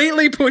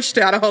completely pushed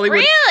out of Hollywood.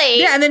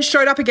 Really? Yeah, and then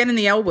showed up again in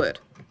the L Word.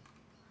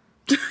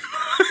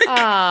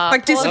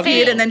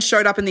 Disappeared and then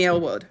showed up in the L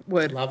Word.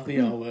 Love the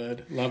L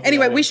Word.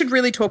 Anyway, we should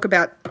really talk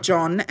about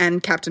John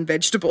and Captain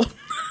Vegetable.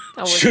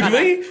 Should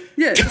we?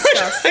 Yeah,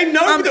 discuss. I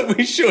know that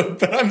we should,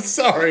 but I'm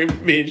sorry,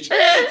 Mish.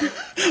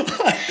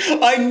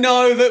 I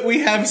know that we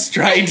have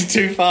strayed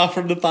too far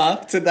from the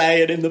path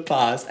today and in the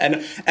past,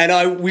 and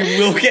we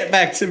will get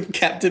back to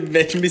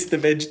Mr.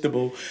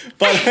 Vegetable,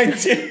 but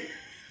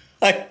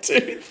I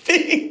do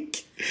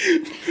think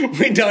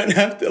we don't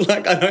have to,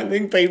 like, I don't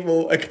think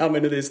people are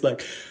coming to this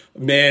like,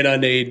 man, I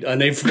need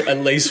at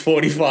least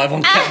 45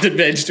 on Captain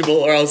Vegetable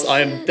or else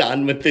I am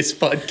done with this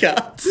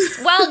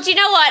podcast. Well, do you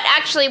know what?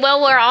 Actually,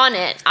 while we're on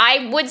it,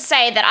 I would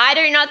say that I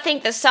do not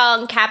think the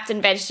song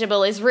Captain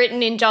Vegetable is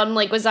written in John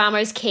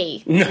Leguizamo's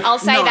key. I'll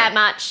say that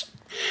much.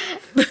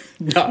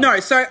 No,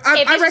 so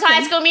I if this was reckon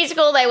High School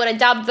Musical, they would have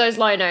dubbed those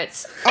low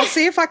notes. I'll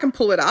see if I can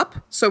pull it up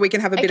so we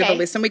can have a bit of a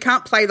listen. We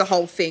can't play the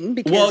whole thing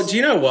because well, do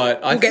you know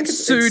what? We'll get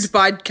sued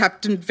by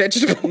Captain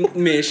Vegetable.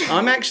 Mish,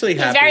 I'm actually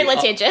happy. He's very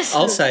litigious.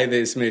 I'll say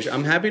this, Mish.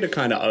 I'm happy to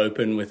kind of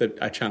open with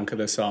a chunk of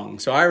the song.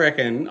 So I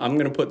reckon I'm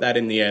going to put that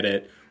in the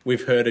edit.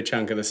 We've heard a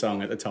chunk of the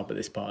song at the top of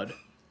this pod.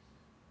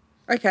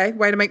 Okay,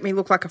 way to make me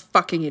look like a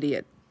fucking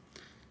idiot.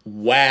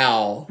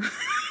 Wow.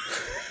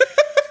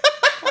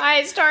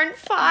 Guys, don't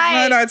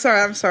fight. No, it's all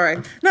right. I'm sorry.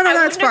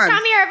 No, it's fine.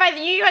 Come here if I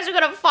knew you guys were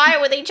going to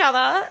fight with each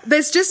other.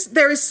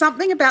 There is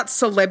something about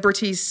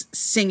celebrities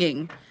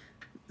singing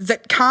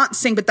that can't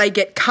sing, but they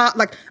get cut.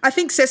 Like, I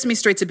think Sesame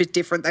Street's a bit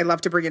different. They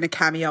love to bring in a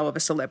cameo of a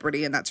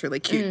celebrity, and that's really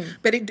cute.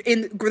 But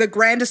in the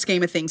grander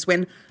scheme of things,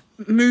 when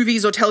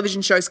movies or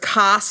television shows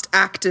cast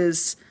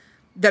actors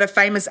that are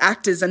famous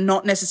actors and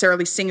not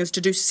necessarily singers to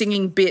do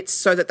singing bits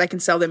so that they can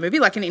sell their movie,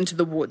 like in Into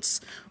the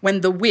Woods,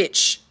 when the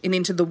witch in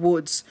Into the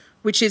Woods,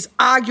 which is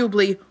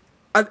arguably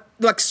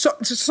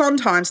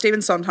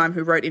Stephen Sondheim,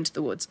 who wrote Into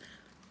the Woods,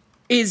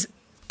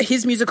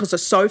 his musicals are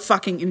so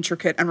fucking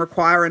intricate and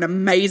require an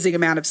amazing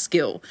amount of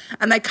skill.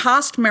 And they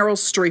cast Meryl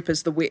Streep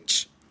as the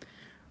witch.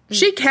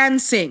 She can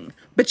sing,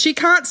 but she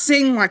can't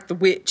sing like the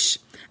witch.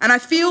 And I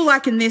feel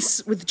like in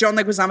this, with John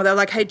Leguizamo, they're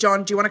like, hey,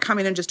 John, do you want to come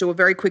in and just do a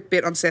very quick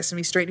bit on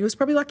Sesame Street? And he was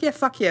probably like, yeah,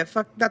 fuck,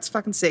 that's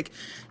fucking sick.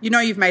 You know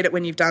you've made it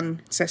when you've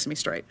done Sesame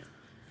Street.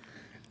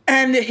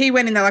 And he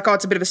went in there like, oh,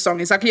 it's a bit of a song.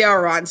 He's like, yeah,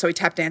 all right. And so he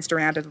tap danced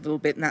around it a little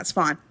bit and that's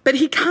fine. But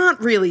he can't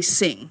really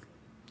sing.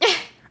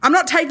 I'm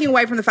not taking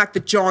away from the fact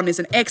that John is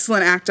an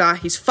excellent actor.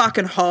 He's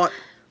fucking hot.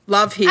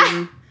 Love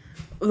him.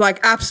 Like,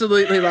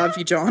 absolutely love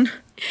you, John.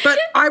 But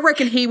I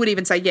reckon he would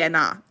even say, yeah,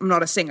 nah, I'm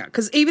not a singer.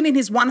 Because even in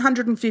his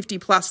 150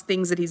 plus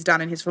things that he's done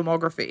in his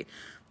filmography,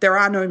 there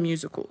are no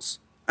musicals.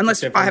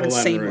 Unless I haven't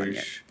seen one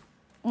yet.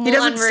 He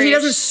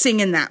doesn't sing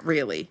in that,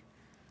 really.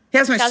 He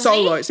has no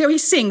solos. He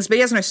sings, but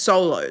he has no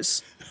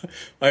solos.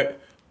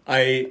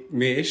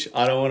 Mish,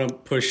 I don't want to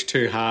push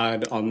too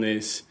hard on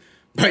this,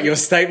 but your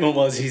statement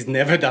was he's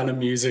never done a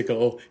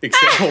musical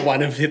except for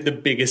one of the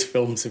biggest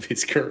films of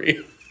his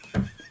career.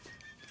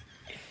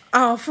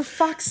 Oh, for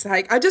fuck's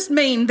sake. I just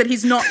mean that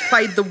he's not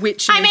played the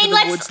witch in Into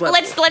the Woods level.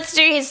 Let's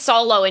do his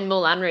solo in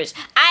Moulin Rouge.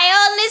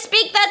 I only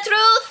speak the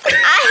truth.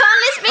 I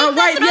only speak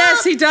the truth.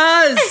 Yes, he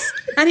does.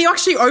 And he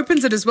actually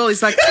opens it as well.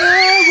 He's like,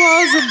 there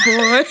was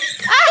a boy.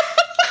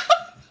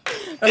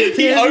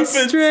 He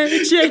opens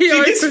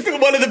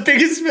one of the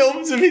biggest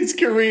films of his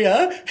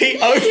career. He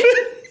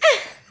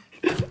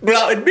opened.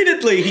 Well,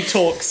 admittedly, he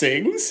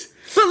sings.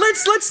 But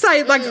let's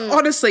say, like,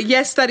 honestly,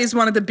 yes, that is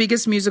one of the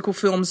biggest musical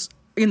films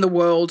in the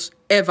world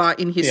ever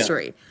in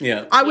history.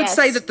 Yeah. I would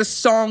say that the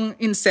song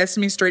in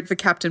Sesame Street for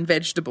Captain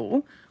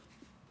Vegetable,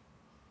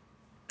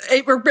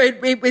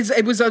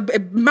 it was a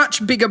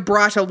much bigger,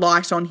 brighter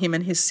light on him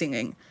and his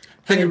singing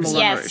than in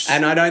Moulin Rouge.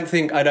 And I don't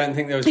think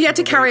there was. He had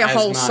to carry a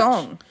whole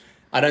song.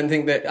 I don't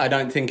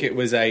think it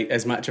was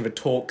as much of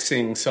a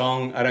sing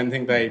song. I don't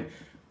think they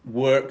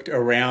worked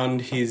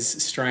around his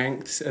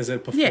strengths as a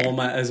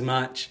performer as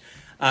much.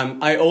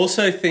 I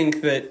also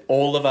think that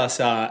all of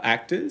us are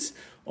actors.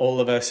 All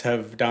of us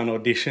have done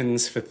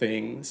auditions for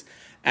things.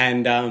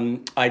 And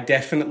I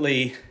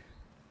definitely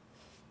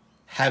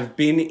have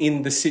been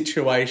in the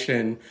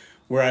situation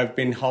where I've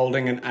been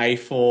holding an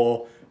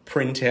A4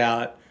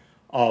 printout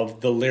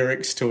of the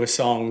lyrics to a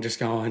song just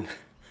going,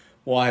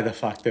 why the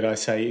fuck did I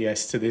say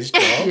yes to this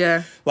job?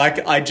 Yeah.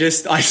 Like, I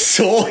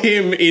saw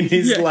him in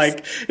his,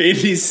 in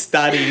his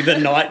study the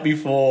night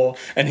before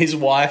and his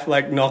wife,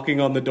 like,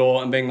 knocking on the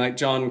door and being like,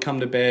 John,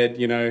 come to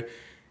bed, you know,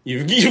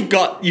 You've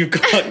got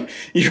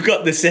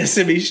the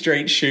Sesame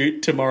Street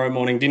shoot tomorrow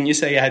morning. Didn't you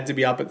say you had to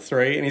be up at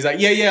 3? And he's like,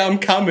 yeah, I'm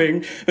coming.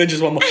 And then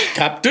just one more,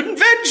 Captain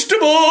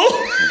Vegetable.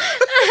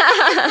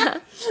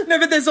 No,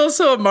 but there's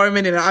also a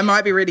moment in it. I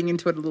might be reading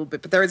into it a little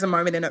bit, but there is a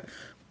moment in it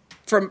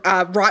from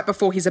right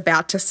before he's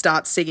about to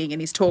start singing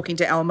and he's talking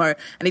to Elmo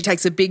and he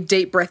takes a big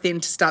deep breath in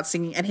to start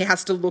singing and he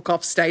has to look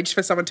off stage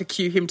for someone to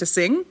cue him to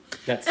sing.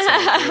 That's so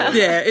good.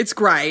 Yeah, it's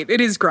great.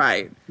 It is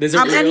great.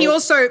 And he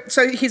also,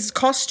 so his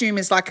costume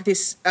is like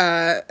this,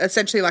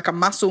 essentially like a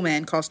muscle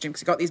man costume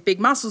because he's got these big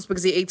muscles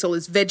because he eats all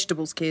his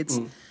vegetables, kids.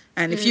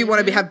 And if you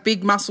want to have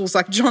big muscles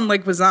like John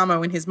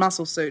Leguizamo in his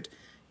muscle suit,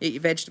 eat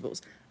your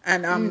vegetables.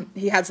 And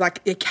he has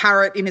like a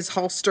carrot in his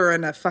holster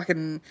and a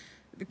fucking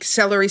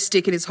celery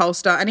stick in his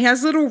holster, and he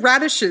has little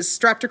radishes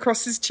strapped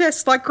across his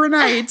chest like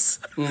grenades.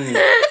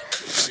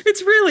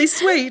 It's really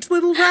sweet,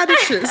 little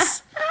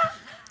radishes.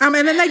 And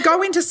then they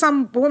go into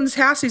some woman's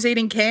house who's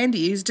eating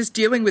candy, who's just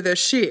dealing with her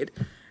shit.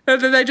 And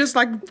then they just,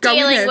 like, go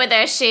dealing in there. with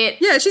her shit.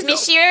 Yeah, she's...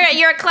 Monsieur,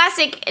 you're a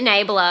classic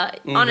enabler,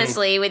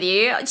 honestly, with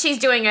you. She's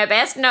doing her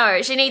best.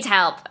 No, she needs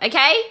help,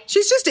 okay?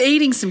 She's just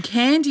eating some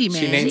candy, man.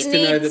 She needs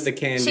to know that the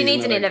candy. She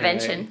needs an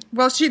intervention.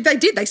 Well, they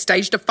did. They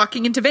staged a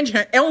fucking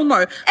intervention.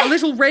 Elmo, a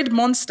little red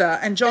monster,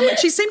 and John.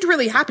 She seemed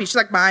really happy. She's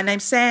like, my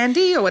name's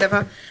Sandy or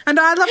whatever, and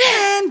I love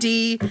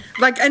candy.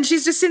 Like, and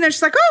she's just sitting there.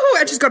 She's like, oh,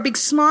 and she's got a big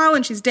smile,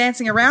 and she's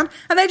dancing around.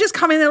 And they just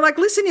come in there like,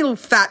 listen, you little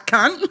fat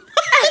cunt.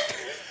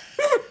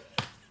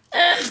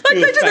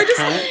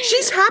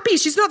 She's happy.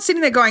 She's not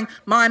sitting there going,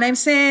 my name's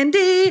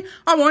Sandy,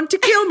 I want to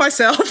kill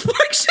myself.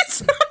 Like,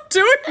 she's not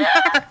doing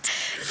that.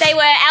 They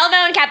were, Alvo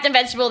and Captain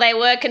Vegetable, they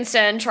were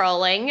concerned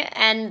trolling,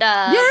 and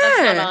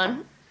that's not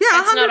on. Yeah,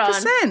 that's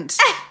 100%.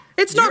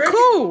 It's not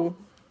cool.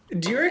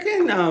 Do you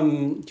reckon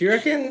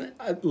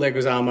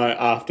Leguizamo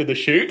after the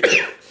shoot,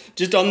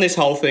 just on this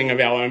whole thing of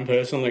our own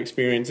personal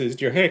experiences,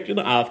 do you reckon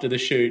after the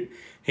shoot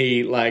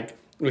he, like,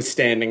 was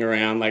standing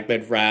around, like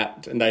they'd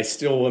rapped and they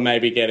still were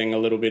maybe getting a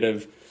little bit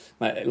of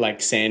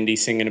like Sandy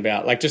singing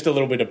about, like just a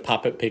little bit of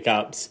puppet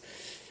pickups,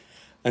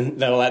 and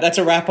they were like, that's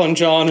a rap on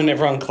John, and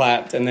everyone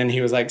clapped, and then he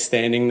was like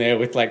standing there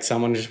with like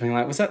someone just being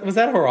like, was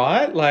that all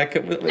right? Like,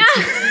 like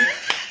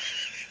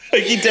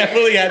he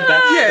definitely had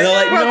that. Yeah. And they're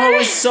like, no, it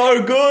was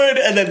so good,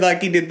 and then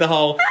like he did the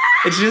whole,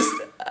 it's just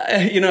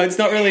it's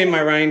not really in my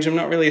range. I'm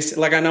not really,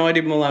 like, I know I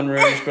did Moulin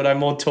Rouge, but I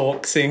more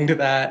sing to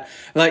that.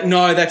 Like,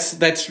 no,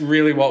 that's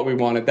really what we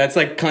wanted. That's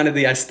like kind of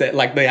the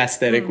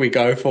aesthetic we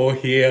go for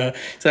here.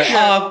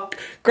 So,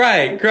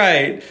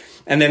 great.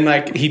 And then,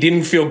 like, he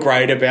didn't feel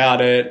great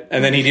about it,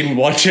 and then he didn't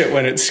watch it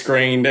when it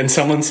screened, and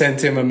someone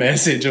sent him a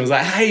message and was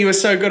like, hey, you were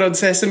so good on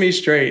Sesame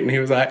Street. And he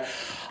was like,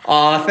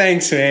 oh,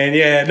 thanks, man.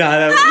 Yeah,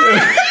 no,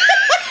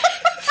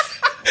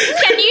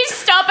 Can you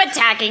stop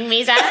attacking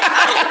me, Zach?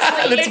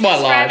 That's my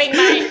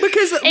life.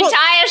 Because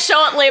entire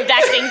short-lived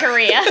acting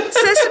career.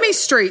 Sesame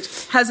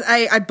Street has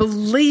I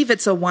believe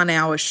it's a 1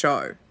 hour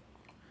show.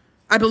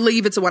 1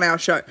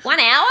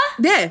 hour?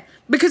 Yeah,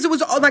 because it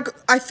was like,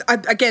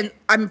 again,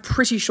 I'm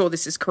pretty sure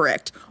this is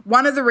correct.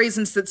 One of the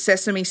reasons that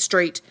Sesame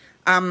Street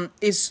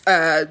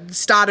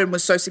started and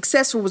was so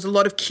successful was a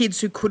lot of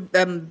kids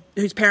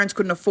whose parents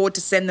couldn't afford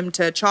to send them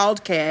to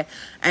childcare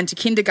and to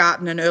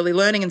kindergarten and early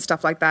learning and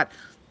stuff like that.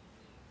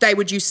 They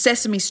would use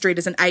Sesame Street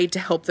as an aid to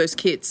help those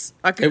kids.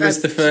 It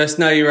was the first.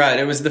 No, you're right.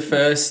 It was the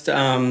first.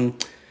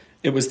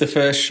 It was the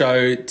first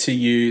show to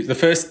use, the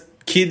first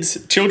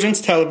children's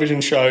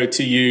television show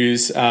to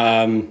use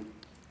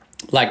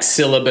like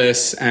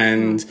syllabus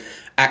and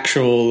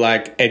actual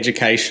like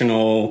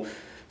educational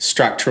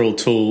structural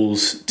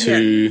tools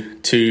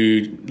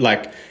to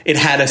like, it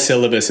had a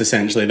syllabus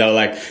essentially. They were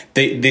like,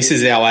 this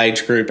is our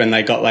age group, and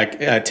they got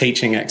like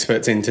teaching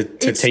experts in to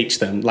teach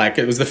them. Like,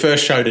 it was the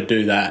first show to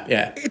do that.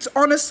 Yeah, it's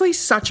honestly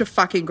such a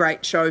fucking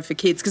great show for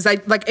kids because they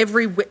like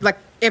every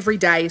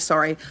day,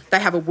 they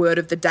have a word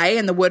of the day,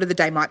 and the word of the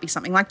day might be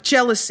something like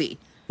jealousy,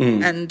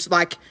 and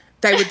like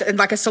they would, and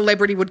like a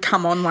celebrity would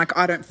come on, like,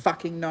 I don't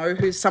fucking know,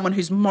 who's someone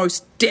who's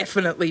most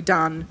definitely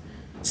done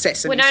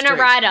Sesame Street.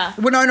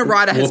 Winona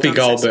Ryder has Whoopi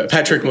Goldberg,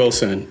 Patrick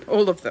Wilson,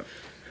 all of them.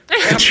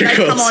 They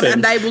come on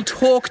and they will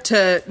talk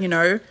to,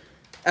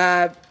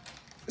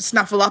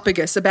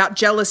 Snuffleupagus about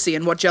jealousy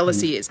and what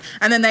jealousy is.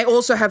 And then they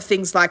also have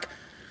things like,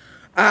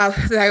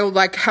 they'll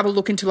like have a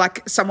look into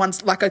like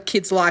someone's, like a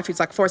kid's life who's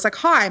like, it's like,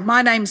 hi,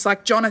 my name's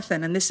like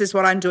Jonathan, and this is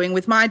what I'm doing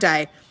with my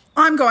day.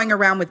 I'm going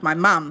around with my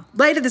mum.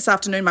 Later this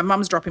afternoon, my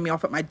mum's dropping me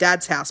off at my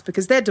dad's house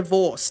because they're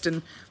divorced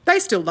and they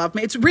still love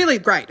me. It's really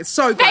great. It's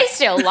so great. They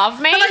still love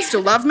me? They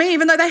still love me,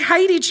 even though they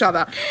hate each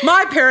other.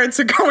 My parents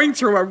are going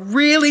through a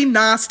really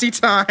nasty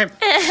time.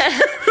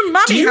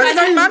 Mummy has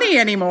no money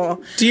anymore.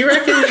 Do you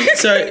reckon,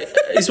 so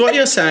is what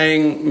you're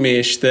saying,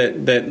 Mish,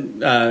 that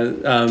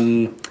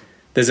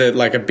there's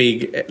a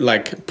big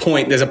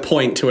point, there's a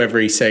point to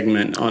every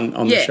segment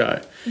on the show?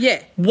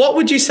 Yeah. What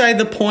would you say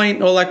the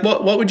point, or like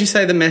what would you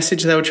say the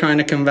message they were trying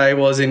to convey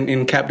was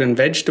in Captain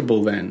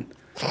Vegetable then?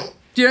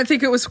 You don't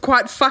think it was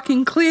quite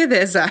fucking clear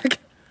there, Zach?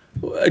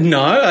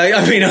 No,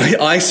 I mean,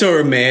 I saw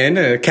a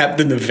man,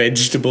 Captain of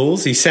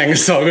Vegetables. He sang a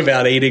song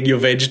about eating your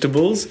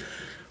vegetables.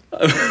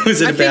 I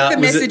think the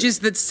message is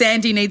that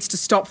Sandy needs to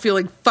stop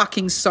feeling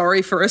fucking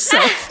sorry for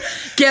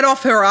herself. Get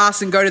off her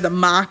ass and go to the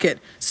market.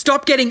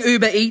 Stop getting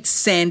Uber Eats,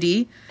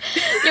 Sandy.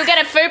 You'll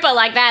get a fupa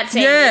like that,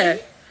 Sandy. Yeah.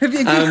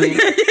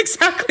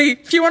 Exactly.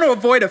 If you want to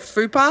avoid a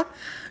fupa,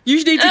 you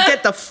need to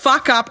get the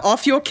fuck up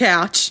off your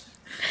couch.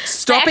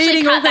 Stop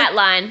eating all that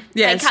line.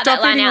 Yeah, they cut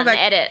that line out in the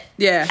edit.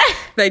 Yeah,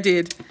 they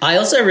did. I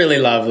also really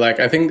love, like,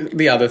 I think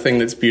the other thing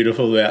that's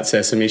beautiful about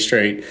Sesame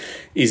Street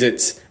is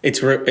it's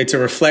a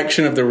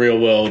reflection of the real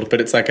world, but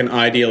it's like an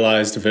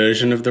idealized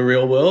version of the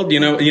real world.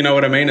 You know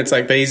what I mean? It's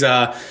like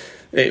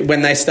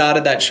when they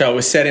started that show, it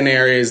was set in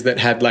areas that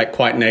had like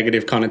quite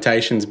negative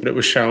connotations, but it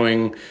was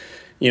showing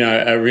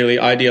a really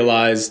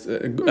idealized,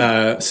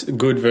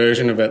 good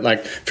version of it.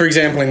 Like, for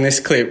example, in this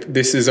clip,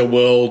 this is a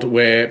world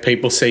where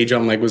people see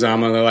John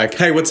Leguizamo and they're like,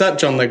 hey, what's up,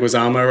 John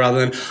Leguizamo? Rather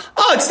than,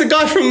 oh, it's the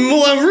guy from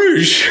Moulin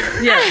Rouge.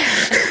 Yeah.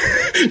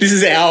 This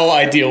is our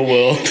ideal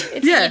world.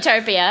 It's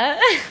utopia.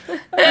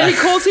 And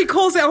he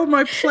calls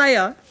Elmo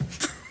player.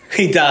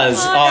 He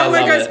does. I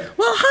love goes, it.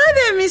 well, hi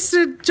there,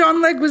 Mr.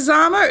 John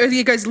Leguizamo. Or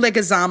he goes,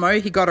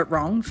 Leguizamo. He got it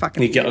wrong.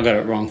 Fucking. He got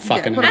it wrong.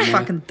 Fucking. What a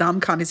fucking dumb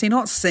cunt. Has he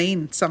not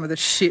seen some of the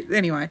shit?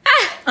 Anyway.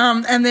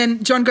 And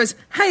then John goes,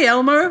 hey,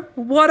 Elmo,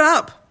 what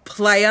up,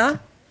 player?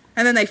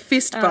 And then they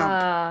fist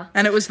bump.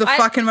 And it was the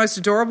fucking most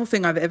adorable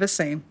thing I've ever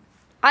seen.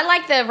 I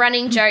like the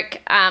running joke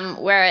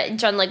where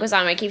John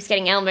Leguizamo keeps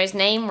getting Elmo's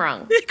name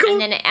wrong. Cool.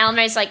 And then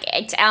Elmo's like,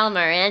 it's Elmo.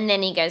 And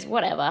then he goes,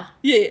 whatever.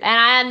 Yeah.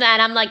 And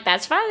I'm like,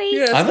 that's funny.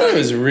 Yeah, I thought it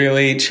was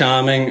really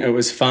charming. It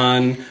was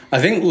fun.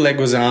 I think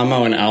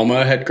Leguizamo and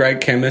Elmo had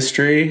great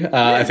chemistry.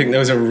 I think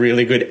there was a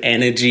really good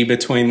energy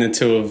between the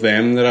two of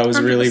them that I was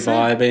 100%. Really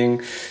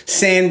vibing.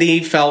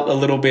 Sandy felt a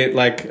little bit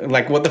like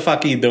what the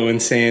fuck are you doing,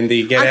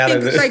 Sandy? Get out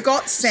of this. They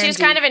got Sandy. She was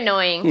kind of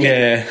annoying.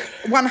 Yeah.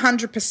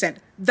 100%.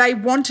 They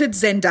wanted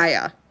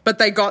Zendaya, but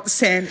they got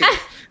Sandy.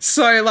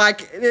 So,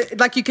 like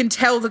you can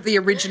tell that the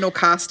original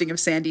casting of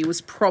Sandy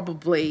was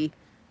probably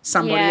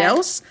somebody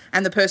else,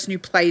 and the person who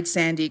played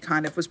Sandy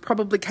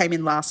probably came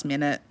in last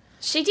minute.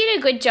 She did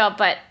a good job,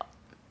 but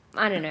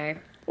I don't know.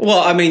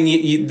 Well, I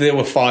mean, there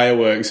were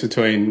fireworks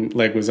between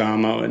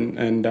Leguizamo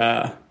and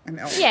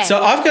yeah.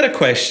 So I've got a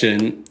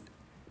question.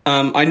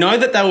 I know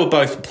that they were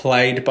both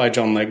played by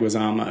John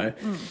Leguizamo,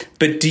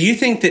 but do you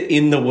think that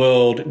in the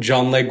world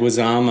John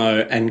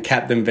Leguizamo and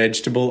Captain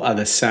Vegetable are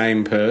the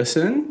same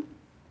person?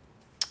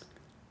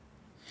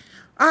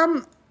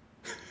 That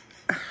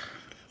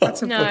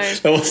wasn't a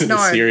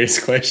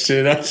serious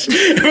question. I was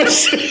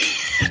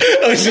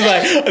just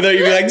like, I thought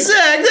you'd be like,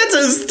 Zach, that's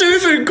a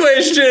stupid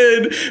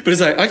question. But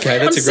it's like, okay,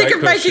 that's a great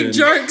question. I'm sick of making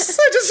jokes.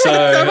 I just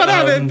want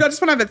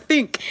to have a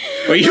think.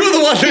 Well, you're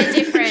the one who...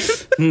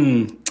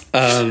 different.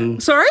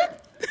 Sorry?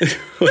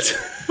 What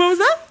was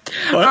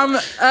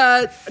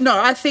that? No,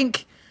 I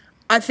think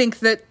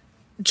that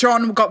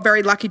John got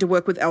very lucky to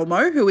work with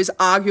Elmo, who is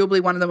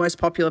arguably one of the most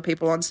popular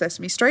people on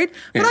Sesame Street.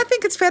 But I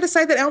think it's fair to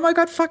say that Elmo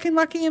got fucking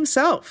lucky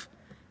himself.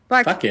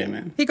 Like, fuck yeah,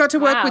 man. He got to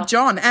work with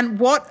John. And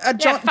what...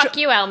 fuck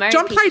you, Elmo.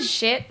 John piece played... of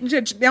shit.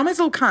 Elmo's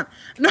a little cunt.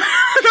 No,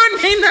 I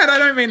don't mean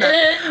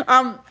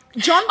that.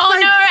 John played... Oh,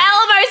 no,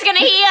 Elmo's going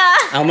to hear.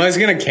 Elmo's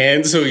going to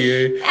cancel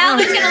you.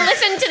 Elmo's going to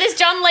listen to this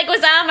John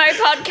Leguizamo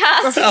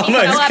podcast.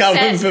 Elmo's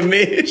coming for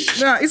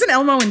Mish. No, isn't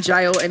Elmo in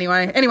jail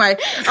anyway? Anyway,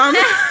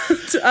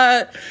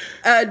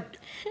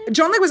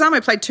 John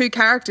Leguizamo played 2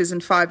 characters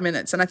in 5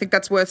 minutes, and I think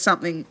that's worth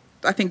something.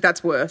 I think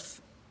that's worth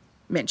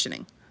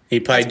mentioning. He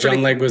played John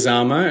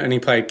Leguizamo and he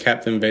played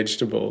Captain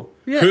Vegetable,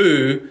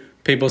 who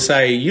people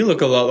say, you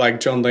look a lot like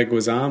John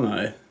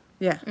Leguizamo.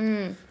 Yeah.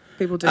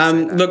 People do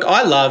say that. Look,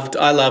 I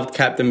loved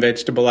Captain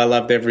Vegetable. I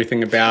loved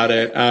everything about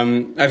it.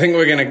 I think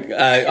we're going to...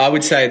 I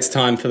would say it's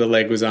time for the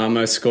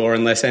Leguizamo score,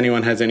 unless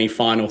anyone has any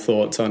final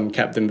thoughts on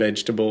Captain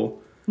Vegetable.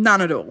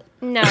 None at all.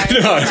 No.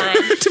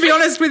 It's To be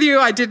honest with you,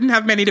 I didn't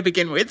have many to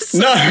begin with. So.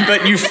 No,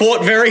 but you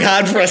fought very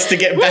hard for us to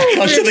get back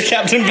onto the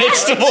Captain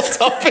Vegetable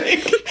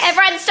topic.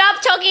 Everyone,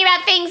 stop talking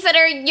about things that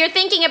you're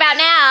thinking about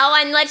now,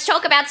 and let's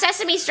talk about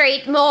Sesame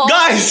Street more.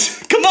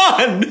 Guys, come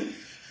on.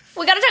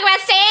 We got to talk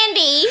about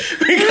Sandy.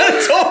 We got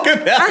to talk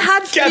about. I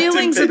had Captain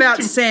feelings Vegetable.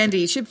 about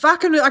Sandy. She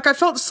fucking I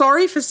felt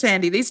sorry for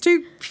Sandy. These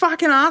 2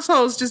 fucking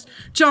assholes just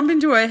jump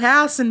into her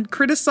house and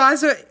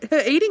criticize her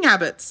eating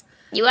habits.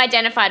 You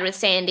identified with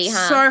Sandy,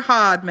 huh? So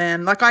hard,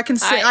 man. Like I can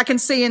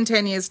see in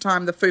 10 years'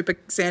 time the fupa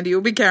Sandy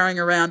will be carrying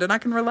around, and I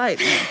can relate.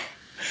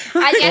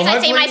 I guess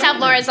I see myself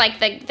more as like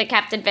the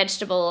Captain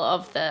Vegetable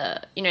of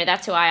the.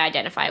 That's who I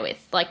identify with.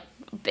 Like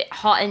a bit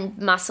hot and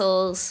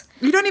muscles.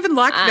 You don't even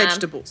like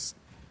vegetables.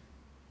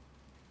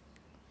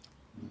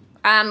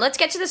 Let's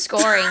get to the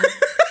scoring.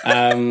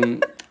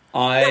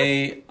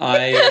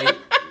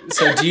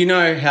 So do you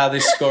know how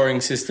this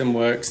scoring system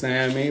works,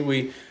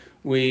 Naomi?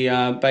 We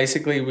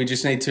basically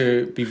just need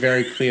to be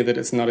very clear that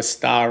it's not a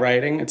star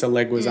rating. It's a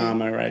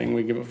Leguizamo rating.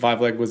 We give it 5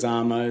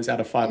 Leguizamos out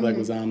of 5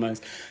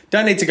 Leguizamos.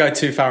 Don't need to go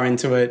too far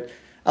into it.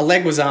 A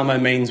Leguizamo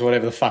means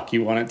whatever the fuck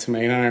you want it to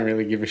mean. I don't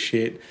really give a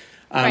shit.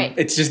 Right.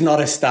 It's just not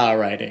a star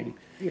rating.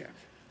 Yeah.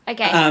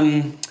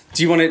 Okay.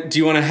 Do you want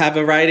to have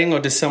a rating,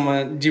 or do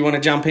you want to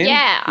jump in?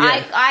 Yeah.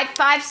 I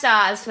 5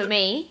 stars for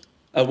me.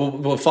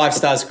 Well, 5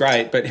 stars,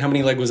 great. But how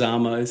many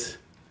Leguizamos?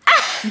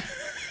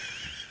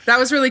 That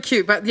was really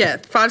cute, but yeah,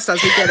 5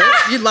 stars, we get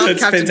it. You love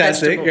That's Captain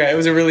fantastic. Vegetable. Yeah, it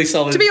was a really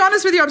solid... To be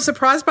honest with you, I'm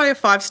surprised by a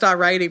 5-star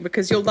rating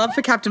because your love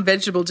for Captain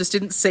Vegetable just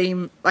didn't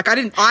seem... Like,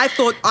 I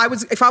thought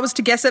if I was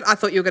to guess it, I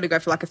thought you were going to go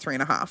for like a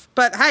 3.5.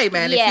 But hey,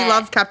 man, if you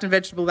love Captain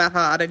Vegetable that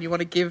hard and you want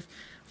to give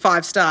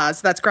 5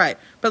 stars, that's great.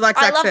 But like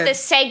Zach I love said, this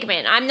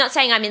segment. I'm not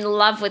saying I'm in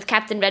love with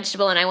Captain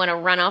Vegetable and I want to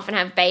run off and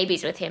have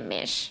babies with him,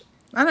 Mish.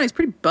 I don't know, he's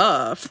pretty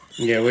buff.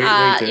 Yeah, we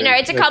do. You know,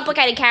 it's a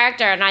complicated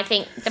character, and I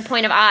think the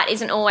point of art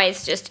isn't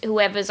always just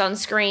whoever's on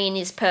screen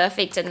is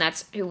perfect and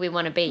that's who we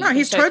want to be. No,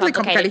 he's so totally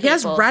complicated. He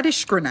has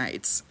radish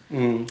grenades.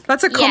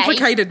 That's a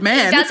complicated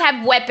man. He does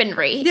have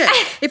weaponry. Yeah.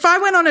 If I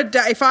went on a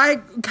date, if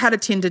I had a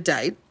Tinder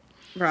date,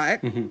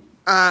 right,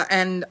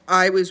 and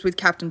I was with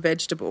Captain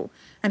Vegetable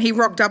and he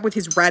rocked up with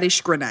his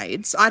radish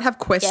grenades, I'd have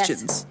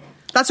questions. Yes.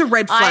 That's a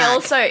red flag. I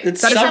also, if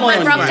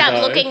someone rocked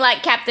up looking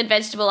like Captain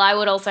Vegetable, I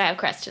would also have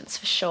questions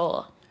for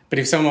sure. But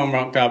if someone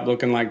rocked up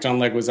looking like John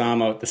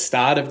Leguizamo at the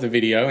start of the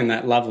video in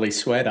that lovely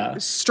sweater...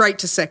 Straight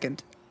to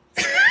second.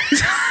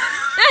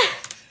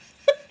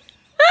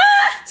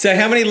 So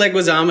how many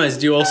Leguizamos?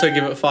 Do you also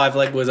give it 5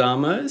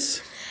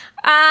 Leguizamos?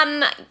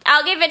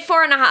 I'll give it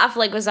 4.5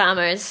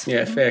 Leguizamos.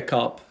 Yeah, fair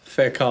cop.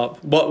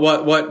 What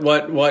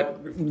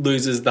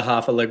loses the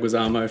half a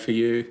Leguizamo for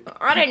you?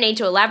 I don't need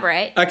to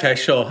elaborate. Okay,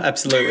 sure,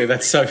 absolutely.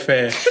 That's so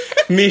fair.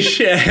 Mish,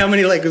 how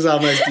many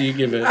Leguizamos do you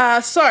give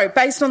it? So,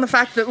 based on the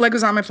fact that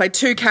Leguizamo played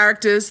 2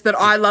 characters, that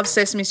I love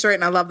Sesame Street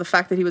and I love the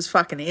fact that he was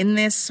fucking in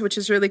this, which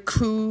is really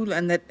cool,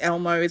 and that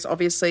Elmo is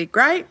obviously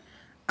great.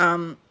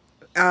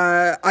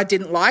 I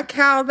didn't like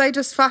how they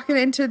just fucking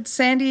entered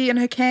Sandy and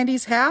her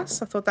Candy's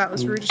house. I thought that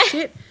was rude as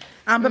shit.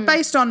 But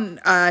based on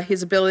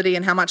his ability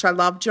and how much I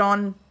love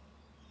John,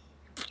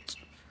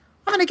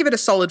 I'm going to give it a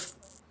solid...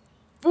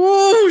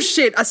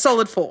 a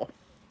solid 4.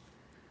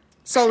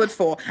 Solid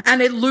 4.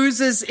 And it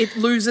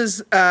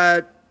loses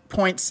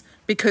points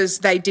because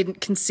they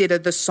didn't consider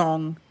the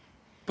song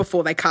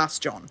before they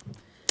cast John.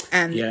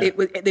 And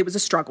it was a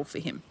struggle for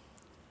him.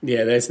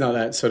 Yeah, there's not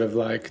that sort of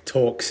like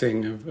talk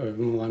sing of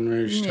Moulin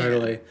Rouge,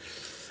 totally.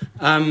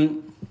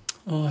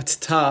 It's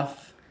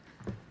tough.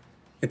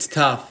 It's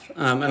tough.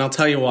 And I'll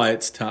tell you why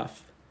it's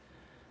tough.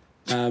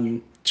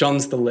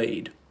 John's the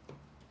lead.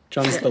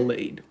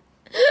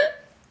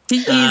 He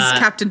is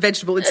Captain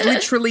Vegetable. It's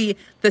literally,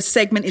 the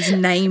segment is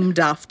named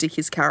after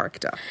his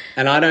character.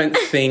 And I don't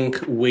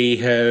think we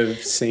have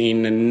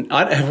seen...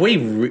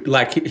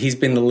 he's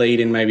been the lead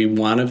in maybe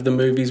one of the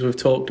movies we've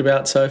talked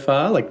about so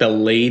far? Like the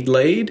lead?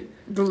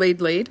 The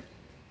lead?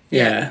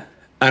 Yeah.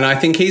 And I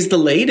think he's the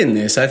lead in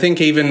this. I think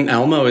even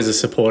Elmo is a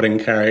supporting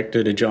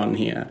character to John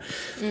here.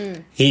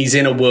 He's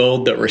in a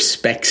world that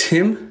respects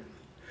him,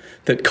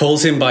 that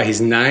calls him by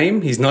his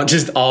name. He's not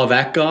just,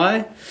 that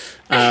guy.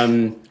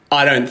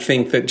 I don't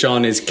think that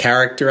John is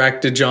character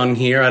actor John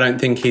here. I don't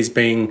think he's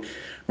being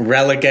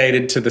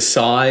relegated to the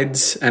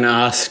sides and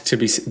asked to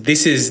be...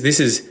 This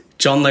is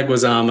John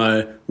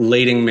Leguizamo,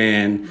 leading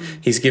man.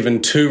 He's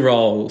given 2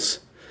 roles.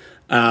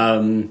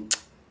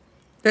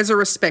 There's a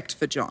respect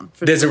for John.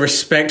 There's a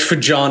respect for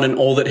John and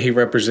all that he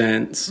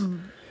represents.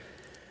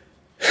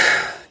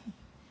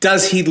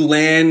 Does he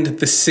land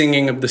the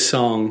singing of the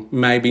song?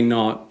 Maybe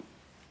not.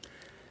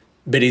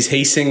 But is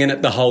he singing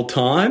it the whole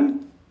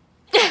time?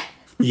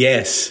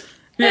 Yes.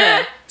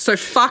 Yeah. So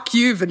fuck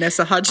you,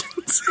 Vanessa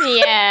Hudgens.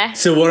 Yeah.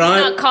 So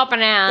not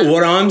copping out.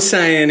 What I'm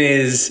saying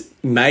is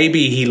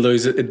maybe he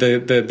loses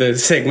the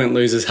segment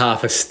loses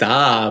half a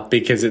star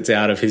because it's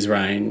out of his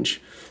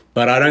range.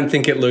 But I don't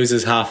think it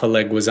loses half a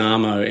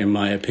Leguizamo, in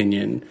my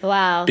opinion.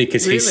 Wow.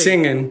 Because he's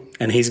singing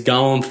and he's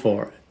going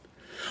for it.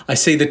 I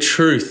see the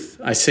truth.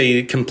 I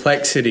see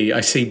complexity.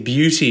 I see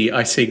beauty.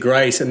 I see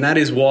grace. And that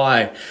is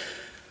why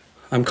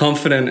I'm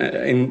confident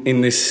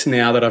in this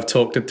now that I've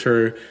talked it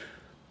through.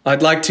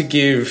 I'd like to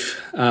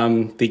give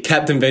the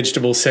Captain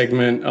Vegetable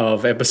segment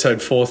of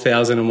episode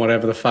 4000 and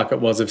whatever the fuck it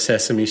was of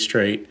Sesame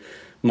Street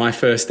my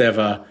first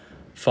ever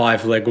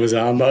 5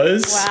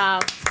 Leguizamos. Wow.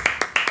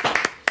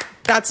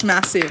 That's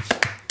massive.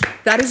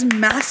 That is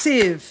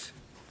massive.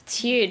 It's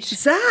huge.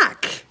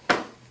 Zach.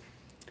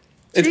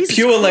 It's Jesus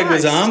pure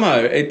Christ.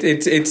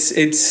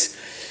 Leguizamo.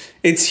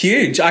 It's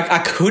huge. I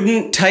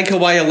couldn't take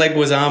away a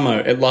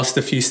Leguizamo. It lost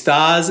a few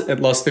stars.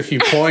 It lost a few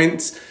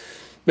points.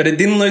 But it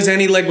didn't lose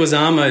any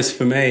Leguizamos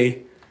for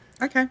me.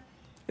 Okay.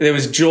 There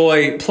was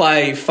joy,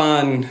 play,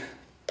 fun.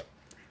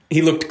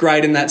 He looked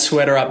great in that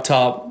sweater up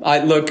top.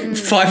 5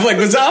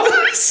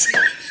 Leguizamos.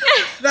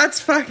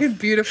 That's fucking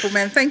beautiful,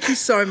 man. Thank you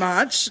so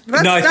much.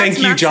 Thank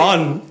you,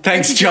 John.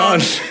 Thanks, John.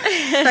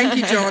 Thank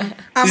you, John.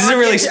 This is a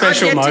really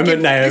special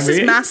moment, Naomi. This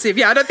is massive.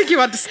 Yeah, I don't think you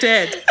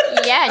understand.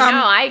 Yeah,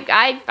 no, I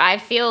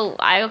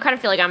kind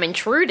of feel like I'm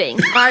intruding,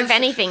 if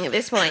anything, at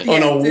this point. But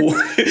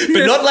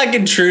not like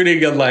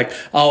intruding and like,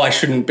 I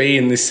shouldn't be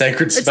in this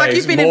sacred space. Like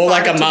you've been more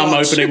like a mum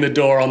watch. opening the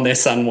door on their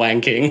son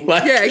wanking.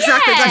 Like, yeah,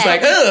 exactly. Yeah. It's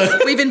like,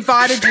 ugh. We've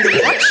invited you to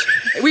watch.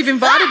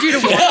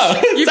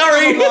 You've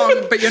come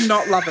along, but you're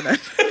not loving it.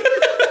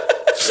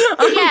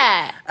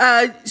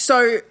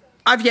 So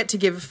I've yet to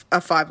give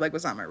a 5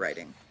 Leguizamo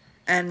rating.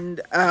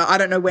 And I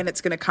don't know when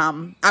it's going to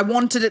come. I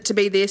wanted it to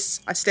be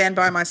this. I stand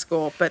by my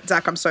score. But,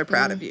 Zach, I'm so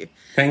proud of you.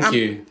 Thank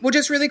you. We'll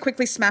just really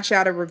quickly smash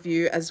out a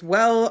review as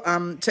well.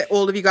 To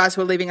all of you guys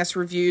who are leaving us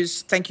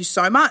reviews, thank you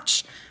so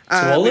much.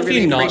 To all of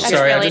you not,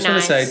 sorry, really I just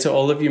want to say to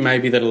all of you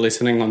maybe that are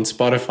listening on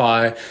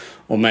Spotify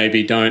or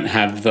maybe don't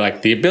have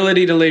the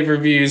ability to leave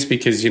reviews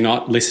because you're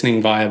not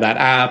listening via that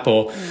app,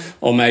 or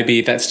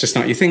maybe that's just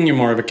not your thing. You're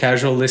more of a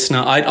casual listener.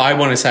 I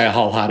want to say a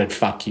wholehearted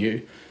fuck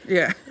you.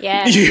 Yeah.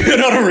 You're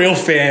not a real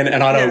fan,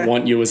 and I don't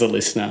want you as a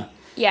listener.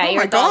 Yeah, oh you're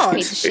my a dog God.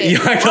 piece of shit.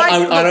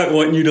 I don't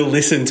want you to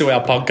listen to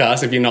our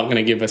podcast if you're not going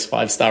to give us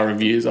 5-star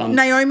reviews on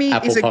Naomi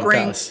Apple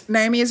Podcasts.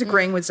 Naomi is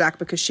agreeing with Zach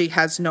because she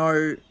has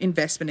no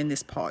investment in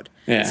this pod.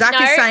 Yeah. Zach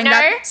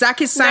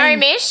is saying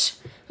No,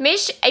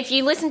 Mish, if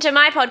you listen to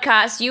my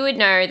podcast, you would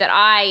know that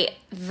I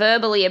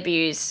verbally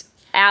abuse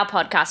our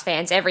podcast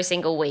fans every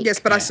single week.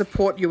 Yes, but I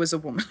support you as a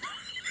woman.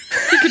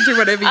 You can do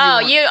whatever you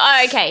want.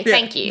 Okay, Yeah,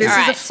 thank you. this All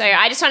is right, so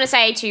I just want to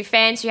say to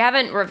fans who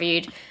haven't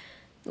reviewed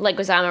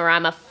Leguizamo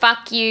Rama,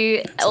 fuck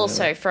you.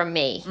 Also from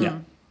me. Yeah.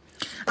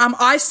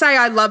 I say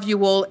I love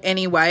you all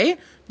anyway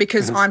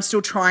because I'm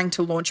still trying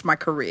to launch my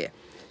career.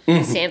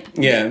 Simp.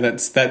 Yeah,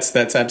 that's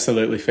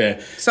absolutely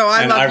fair. So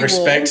I love you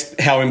respect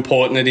how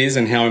important it is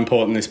and how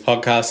important this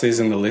podcast is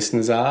and the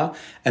listeners are.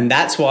 And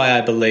that's why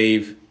I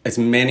believe as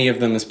many of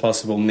them as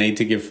possible need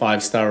to give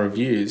 5-star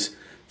reviews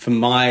for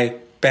my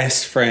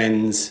best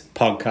friend's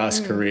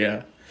podcast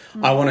career.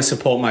 I want to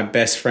support my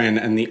best friend,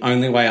 and the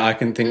only way I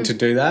can think to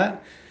do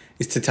that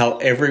is to tell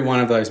every one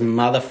of those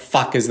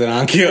motherfuckers that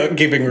aren't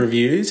giving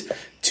reviews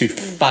to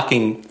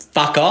fucking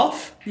fuck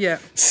off. Yeah.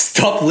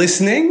 Stop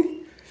listening.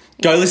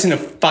 Go listen to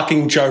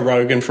fucking Joe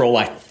Rogan for all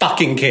I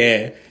fucking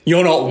care.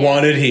 You're not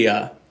wanted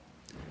here.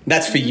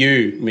 That's for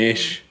you,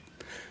 Mish.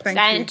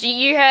 Thank you.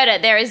 You heard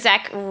it. There is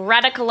Zach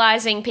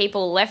radicalizing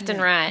people left and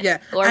right. Yeah.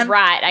 Or And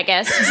right, I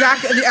guess.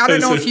 Zach, I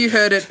don't know if you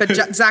heard it, but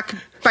Zach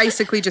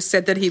basically just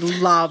said that he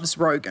loves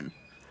Rogan.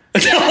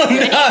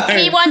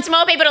 He wants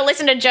more people to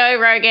listen to Joe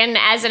Rogan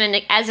as an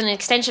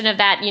extension of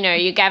that. You know,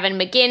 you Gavin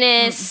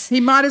McGuinness. He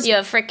might as you're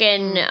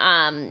freaking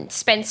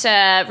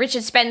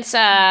Richard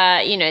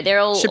Spencer. You know, they're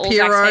all Zach's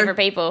favorite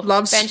people.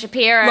 Ben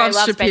Shapiro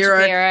loves Shapiro.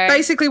 Ben Shapiro.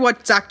 Basically,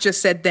 what Zach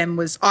just said then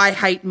was, "I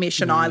hate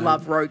Mish and I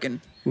love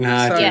Rogan." No,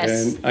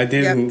 I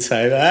didn't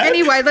say that.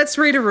 Anyway, let's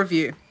read a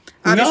review.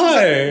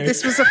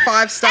 This was a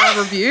 5-star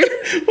review.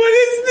 What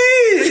is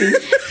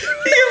this?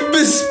 You've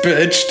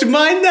besmirched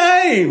my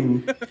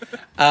name.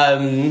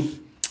 I'm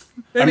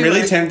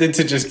really tempted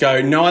to just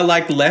go, no, I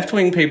like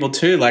left-wing people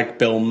too, like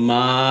Bill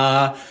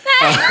Maher.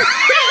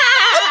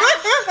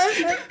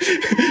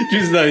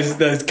 Just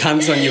those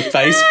cunts on your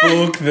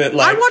Facebook that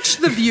like... I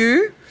watched The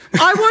View.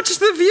 I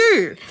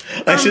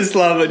just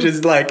love it.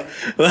 Just like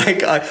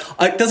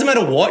it doesn't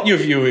matter what your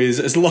view is,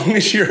 as long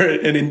as you're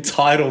an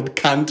entitled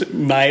cunt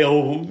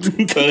male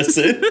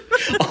person,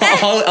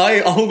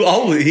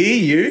 I'll hear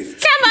you.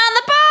 Come on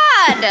the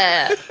pod.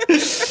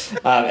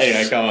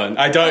 Anyway, go on.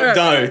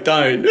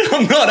 Don't.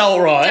 I'm not all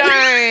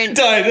right.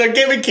 Don't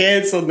get me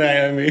cancelled,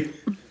 Naomi.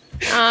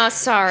 Oh,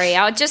 sorry.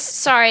 It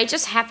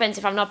just happens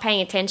if I'm not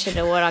paying attention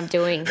to what I'm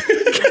doing. I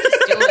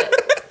just do it.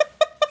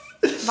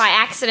 By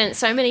accident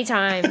so many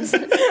times.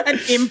 An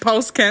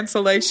impulse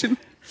cancellation.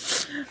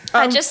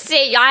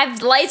 I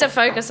have laser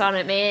focus on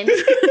it, man.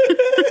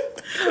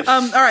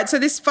 All right, so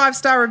this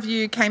 5-star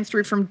review came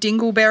through from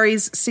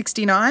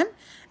Dingleberries69,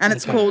 and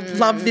it's called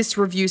Love This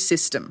Review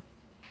System.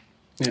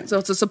 Yeah. So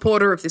it's a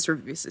supporter of this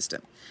review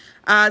system.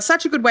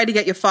 Such a good way to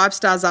get your 5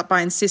 stars up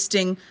by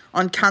insisting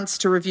on cunts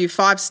to review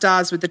 5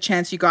 stars with the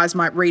chance you guys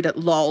might read it,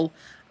 lol.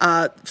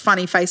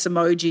 Funny face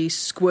emoji,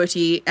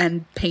 squirty,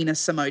 and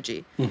penis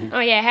emoji. Mm-hmm. Oh,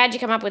 yeah. How'd you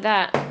come up with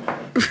that?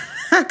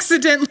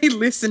 Accidentally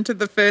listened to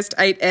the first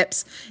 8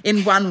 eps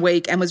in 1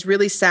 week and was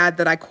really sad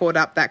that I caught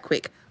up that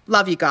quick.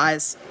 Love you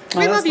guys.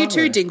 We love you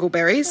too,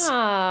 Dingleberries.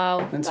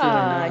 Oh, that's really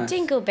nice.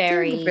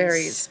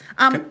 Dingleberries.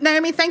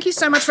 Naomi, thank you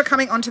so much for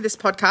coming onto this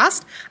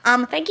podcast.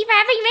 Thank you for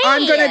having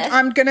me.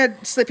 I'm gonna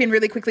slip in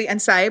really quickly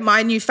and say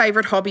my new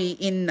favourite hobby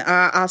in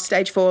our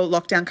stage 4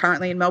 lockdown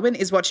currently in Melbourne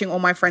is watching all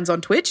my friends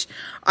on Twitch.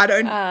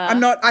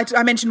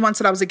 I mentioned once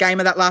that I was a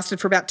gamer that lasted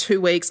for about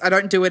 2 weeks. I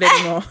don't do it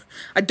anymore.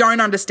 I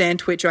don't understand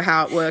Twitch or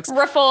how it works.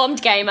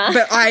 Reformed gamer.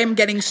 But I am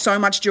getting so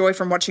much joy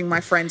from watching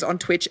my friends on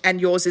Twitch, and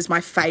yours is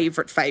my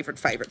favourite.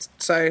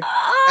 So,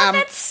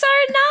 that's so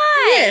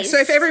nice. Yeah, so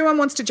if everyone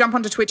wants to jump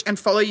onto Twitch and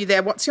follow you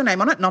there, what's your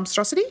name on it?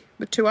 Nomstrosity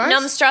with 2 eyes?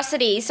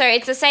 Nomstrosity. So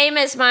it's the same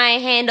as my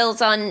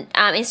handles on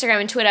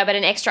Instagram and Twitter, but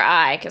an extra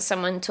I because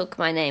someone took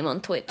my name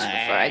on Twitch before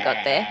I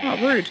got there. Oh,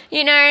 rude.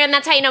 You know, and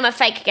that's how you know I'm a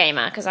fake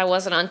gamer because I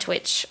wasn't on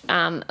Twitch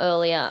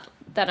earlier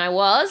than I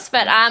was,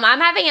 but I'm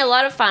having a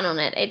lot of fun on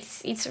it.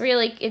 It's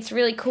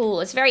really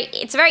cool. It's a very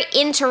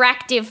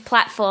interactive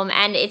platform,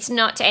 and it's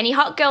not, to any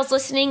hot girls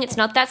listening, it's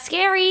not that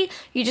scary.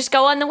 You just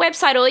go on the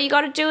website. All you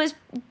got to do is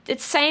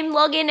it's same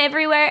login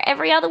everywhere,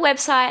 every other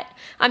website.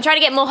 I'm trying to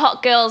get more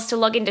hot girls to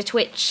log into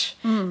Twitch.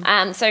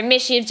 So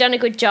Mish, you've done a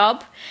good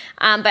job.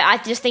 But I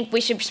just think we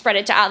should spread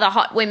it to other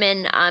hot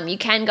women. You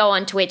can go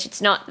on Twitch.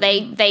 It's not,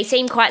 they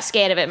seem quite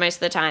scared of it most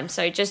of the time.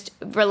 So just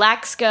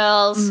relax,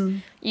 girls.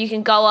 You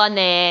can go on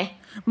there.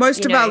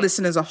 Most of our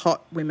listeners are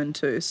hot women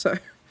too, so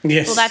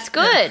Yes. Well, that's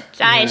good,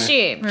 I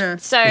assume. Yeah.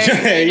 So,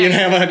 You know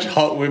how much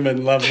hot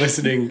women love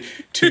listening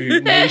to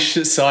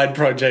niche side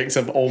projects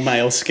of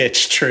all-male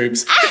sketch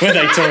troops where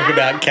they talk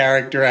about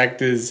character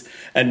actors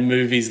and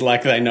movies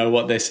like they know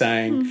what they're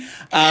saying.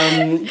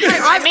 Probably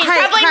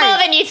more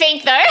than you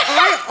think, though.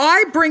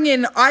 I bring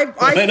in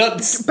They're not-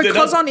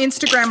 because on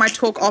Instagram I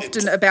talk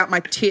often about my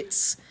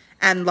tits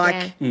and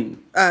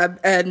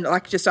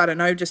just I don't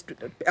know, just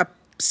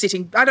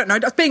sitting. I don't know,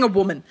 just being a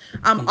woman.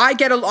 I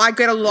get a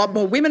lot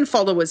more women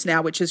followers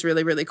now, which is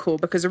really, really cool.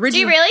 Because originally, Do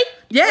you really?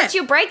 Yeah.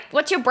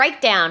 What's your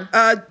breakdown?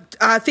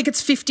 I think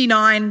it's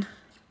 59,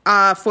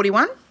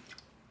 41.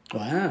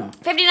 Wow.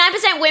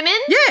 59% women?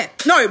 Yeah,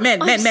 no,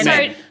 men.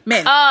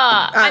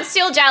 I'm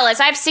still jealous.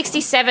 I have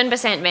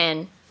 67%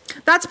 men.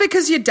 That's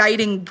because you're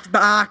dating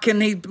Mark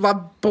and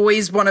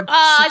boys want to...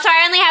 Oh, so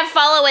I only have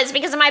followers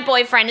because of my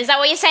boyfriend. Is that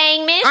what you're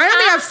saying, Mish? I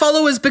only have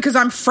followers because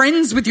I'm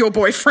friends with your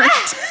boyfriend.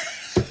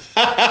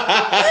 Well,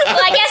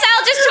 I guess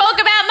I'll just talk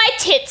about my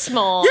tits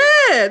more.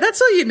 Yeah,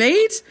 that's all you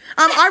need.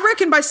 I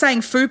reckon by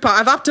saying fupa,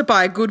 I've upped it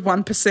by a good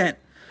 1%.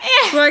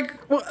 Yeah.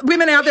 Like,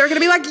 women out there are going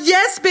to be like,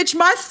 yes, bitch,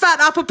 my fat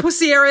upper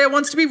pussy area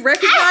wants to be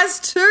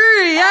recognised too,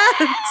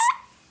 yes.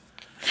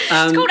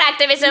 It's called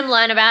activism.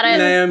 Learn about it.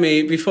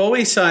 Naomi, before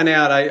we sign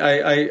out,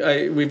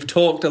 we've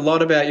talked a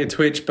lot about your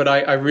Twitch, but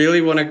I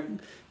really want to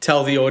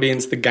tell the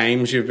audience the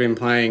games you've been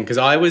playing, because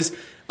I was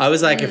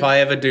like, if I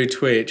ever do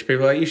Twitch,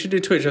 people are like, you should do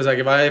Twitch. I was like,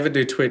 if I ever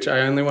do Twitch,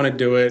 I only want to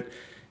do it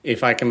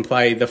if I can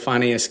play the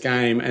funniest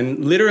game.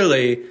 And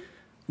literally,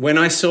 when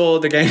I saw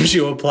the games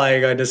you were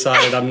playing, I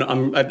decided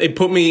it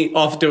put me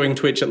off doing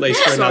Twitch at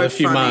least for another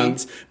few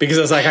months, because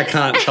I was like, I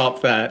can't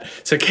top that.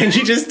 So can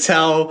you just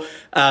tell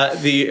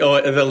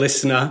the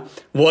listener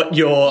what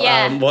your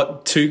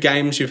what 2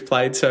 games you've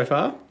played so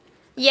far?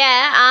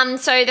 Yeah,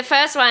 so the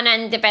first one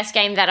and the best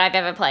game that I've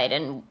ever played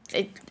and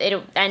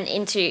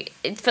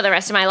for the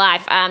rest of my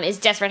life is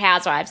Desperate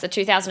Housewives, the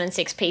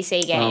 2006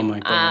 PC game. Oh my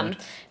God.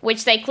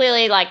 Which they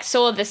clearly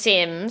saw The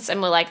Sims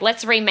and were like,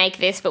 let's remake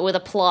this but with a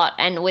plot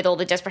and with all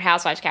the Desperate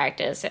Housewives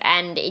characters.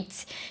 And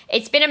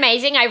it's been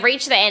amazing. I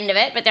reached the end of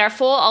it, but there are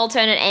 4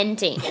 alternative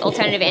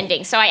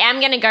endings. So I am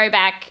going to go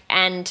back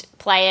and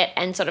play it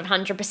and sort of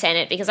 100%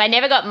 it, because I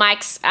never got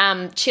Mike's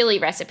chili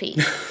recipe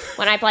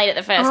when I played it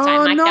the first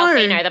time. Mike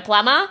Delfino, the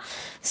plumber.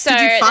 So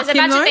Did you fuck there's a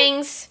him, bunch though? of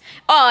things.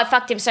 Oh, I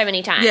fucked him so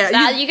many times.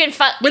 Yeah, you can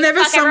fuck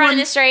everyone in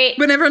the street.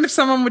 Whenever if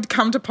someone would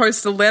come to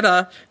post a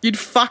letter, you'd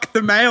fuck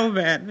the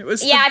mailman. It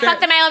was I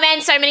fucked the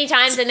mailman so many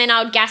times, and then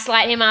I would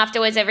gaslight him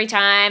afterwards every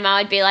time.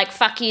 I would be like,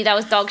 fuck you, that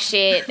was dog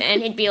shit.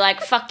 And he'd be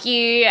like, fuck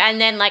you.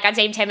 And then I'd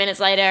see him 10 minutes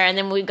later, and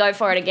then we'd go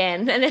for it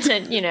again. And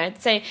then,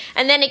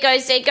 and then it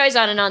goes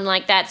on and on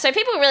like that. So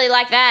people really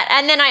like that.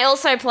 And then I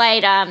also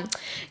played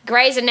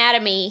Grey's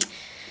Anatomy,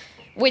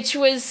 which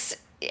was...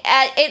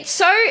 it's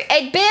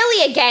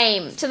barely a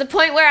game, to the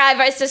point where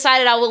I've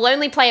decided I will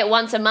only play it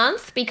once a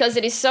month because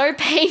it is so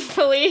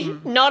painfully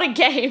not a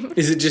game.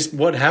 Is it just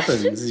what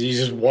happens? You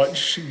just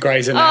watch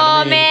Grey's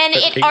Anatomy? Oh man,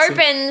 it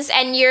opens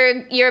and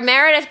you're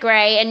Meredith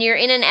Grey and you're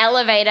in an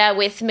elevator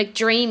with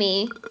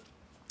McDreamy.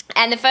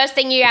 And the first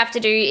thing you have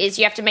to do is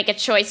you have to make a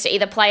choice to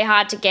either play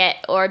hard to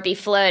get or be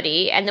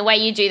flirty. And the way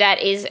you do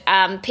that is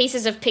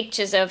pieces of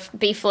pictures of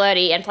be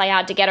flirty and play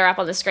hard to get are up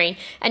on the screen.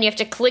 And you have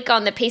to click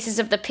on the pieces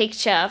of the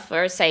picture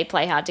for, say,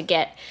 play hard to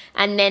get.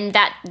 And then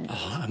that...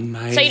 Oh,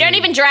 amazing. So you don't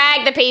even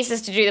drag the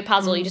pieces to do the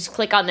puzzle. You just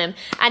click on them.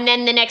 And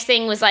then the next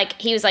thing was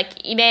he was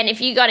like, man,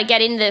 if you got to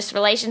get in this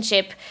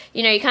relationship,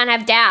 you can't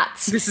have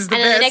doubts. This is the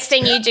And then best. the next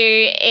thing you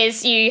do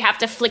is you have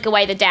to flick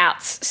away the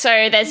doubts.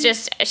 So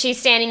there's she's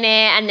standing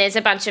there and there's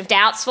a bunch of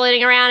doubts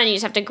floating around and you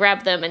just have to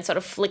grab them and sort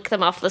of flick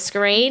them off the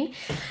screen.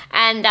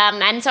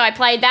 And so I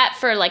played that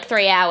for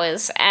 3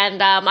 hours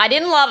and I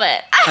didn't love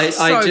it. It's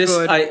like,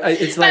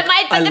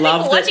 but the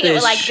people watching it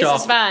were like,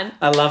 this is fun.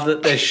 I love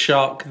that there's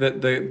shock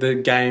that the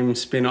game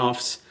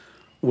spin-offs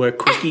were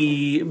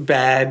quickie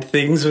bad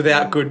things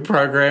without good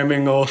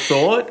programming or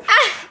thought.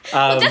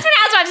 Well, Desperate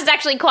Housewives is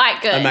actually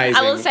quite good. Amazing.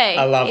 I will say.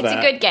 I love it's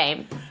that. a good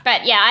game.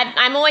 But yeah,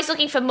 I'm always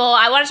looking for more.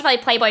 I wanted to play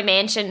Playboy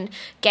Mansion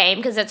game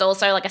because it's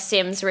also like a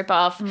Sims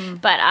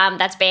ripoff, but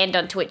that's banned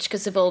on Twitch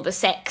because of all the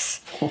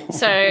sex.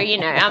 So,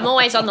 I'm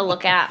always on the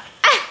lookout.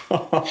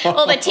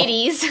 All the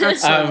titties.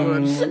 That's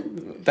so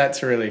good.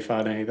 That's really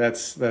funny.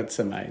 That's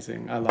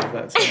amazing. I love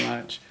that so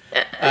much.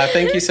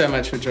 Thank you so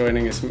much for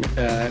joining us,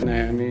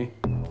 Naomi.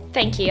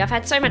 Thank you. I've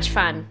had so much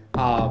fun.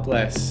 Ah,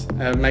 bless.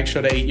 Make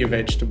sure to eat your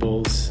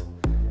vegetables.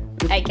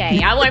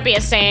 Okay, I won't be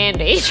a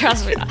Sandy.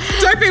 Trust me.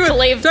 Don't be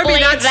believe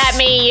that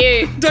me,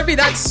 you. Don't be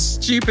that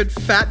stupid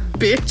fat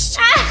bitch.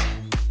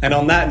 And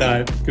on that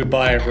note,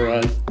 goodbye,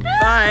 everyone.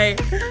 Bye.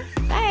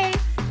 Bye.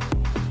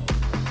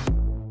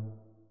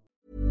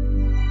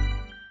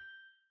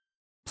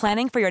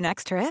 Planning for your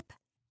next trip?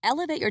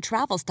 Elevate your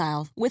travel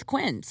style with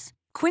Quince.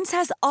 Quince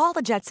has all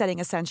the jet-setting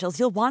essentials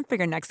you'll want for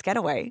your next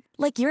getaway,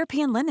 like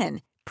European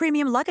linen,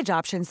 premium luggage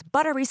options,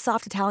 buttery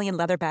soft Italian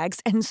leather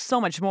bags, and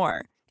so much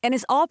more. And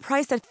is all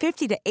priced at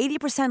 50 to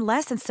 80%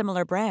 less than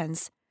similar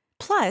brands.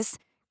 Plus,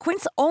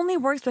 Quince only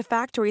works with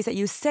factories that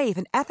use safe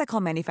and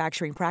ethical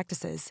manufacturing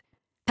practices.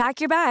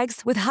 Pack your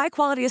bags with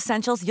high-quality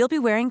essentials you'll be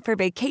wearing for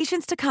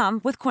vacations to come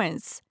with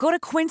Quince. Go to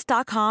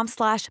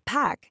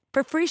quince.com/pack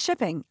for free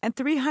shipping and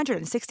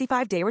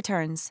 365-day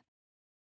returns.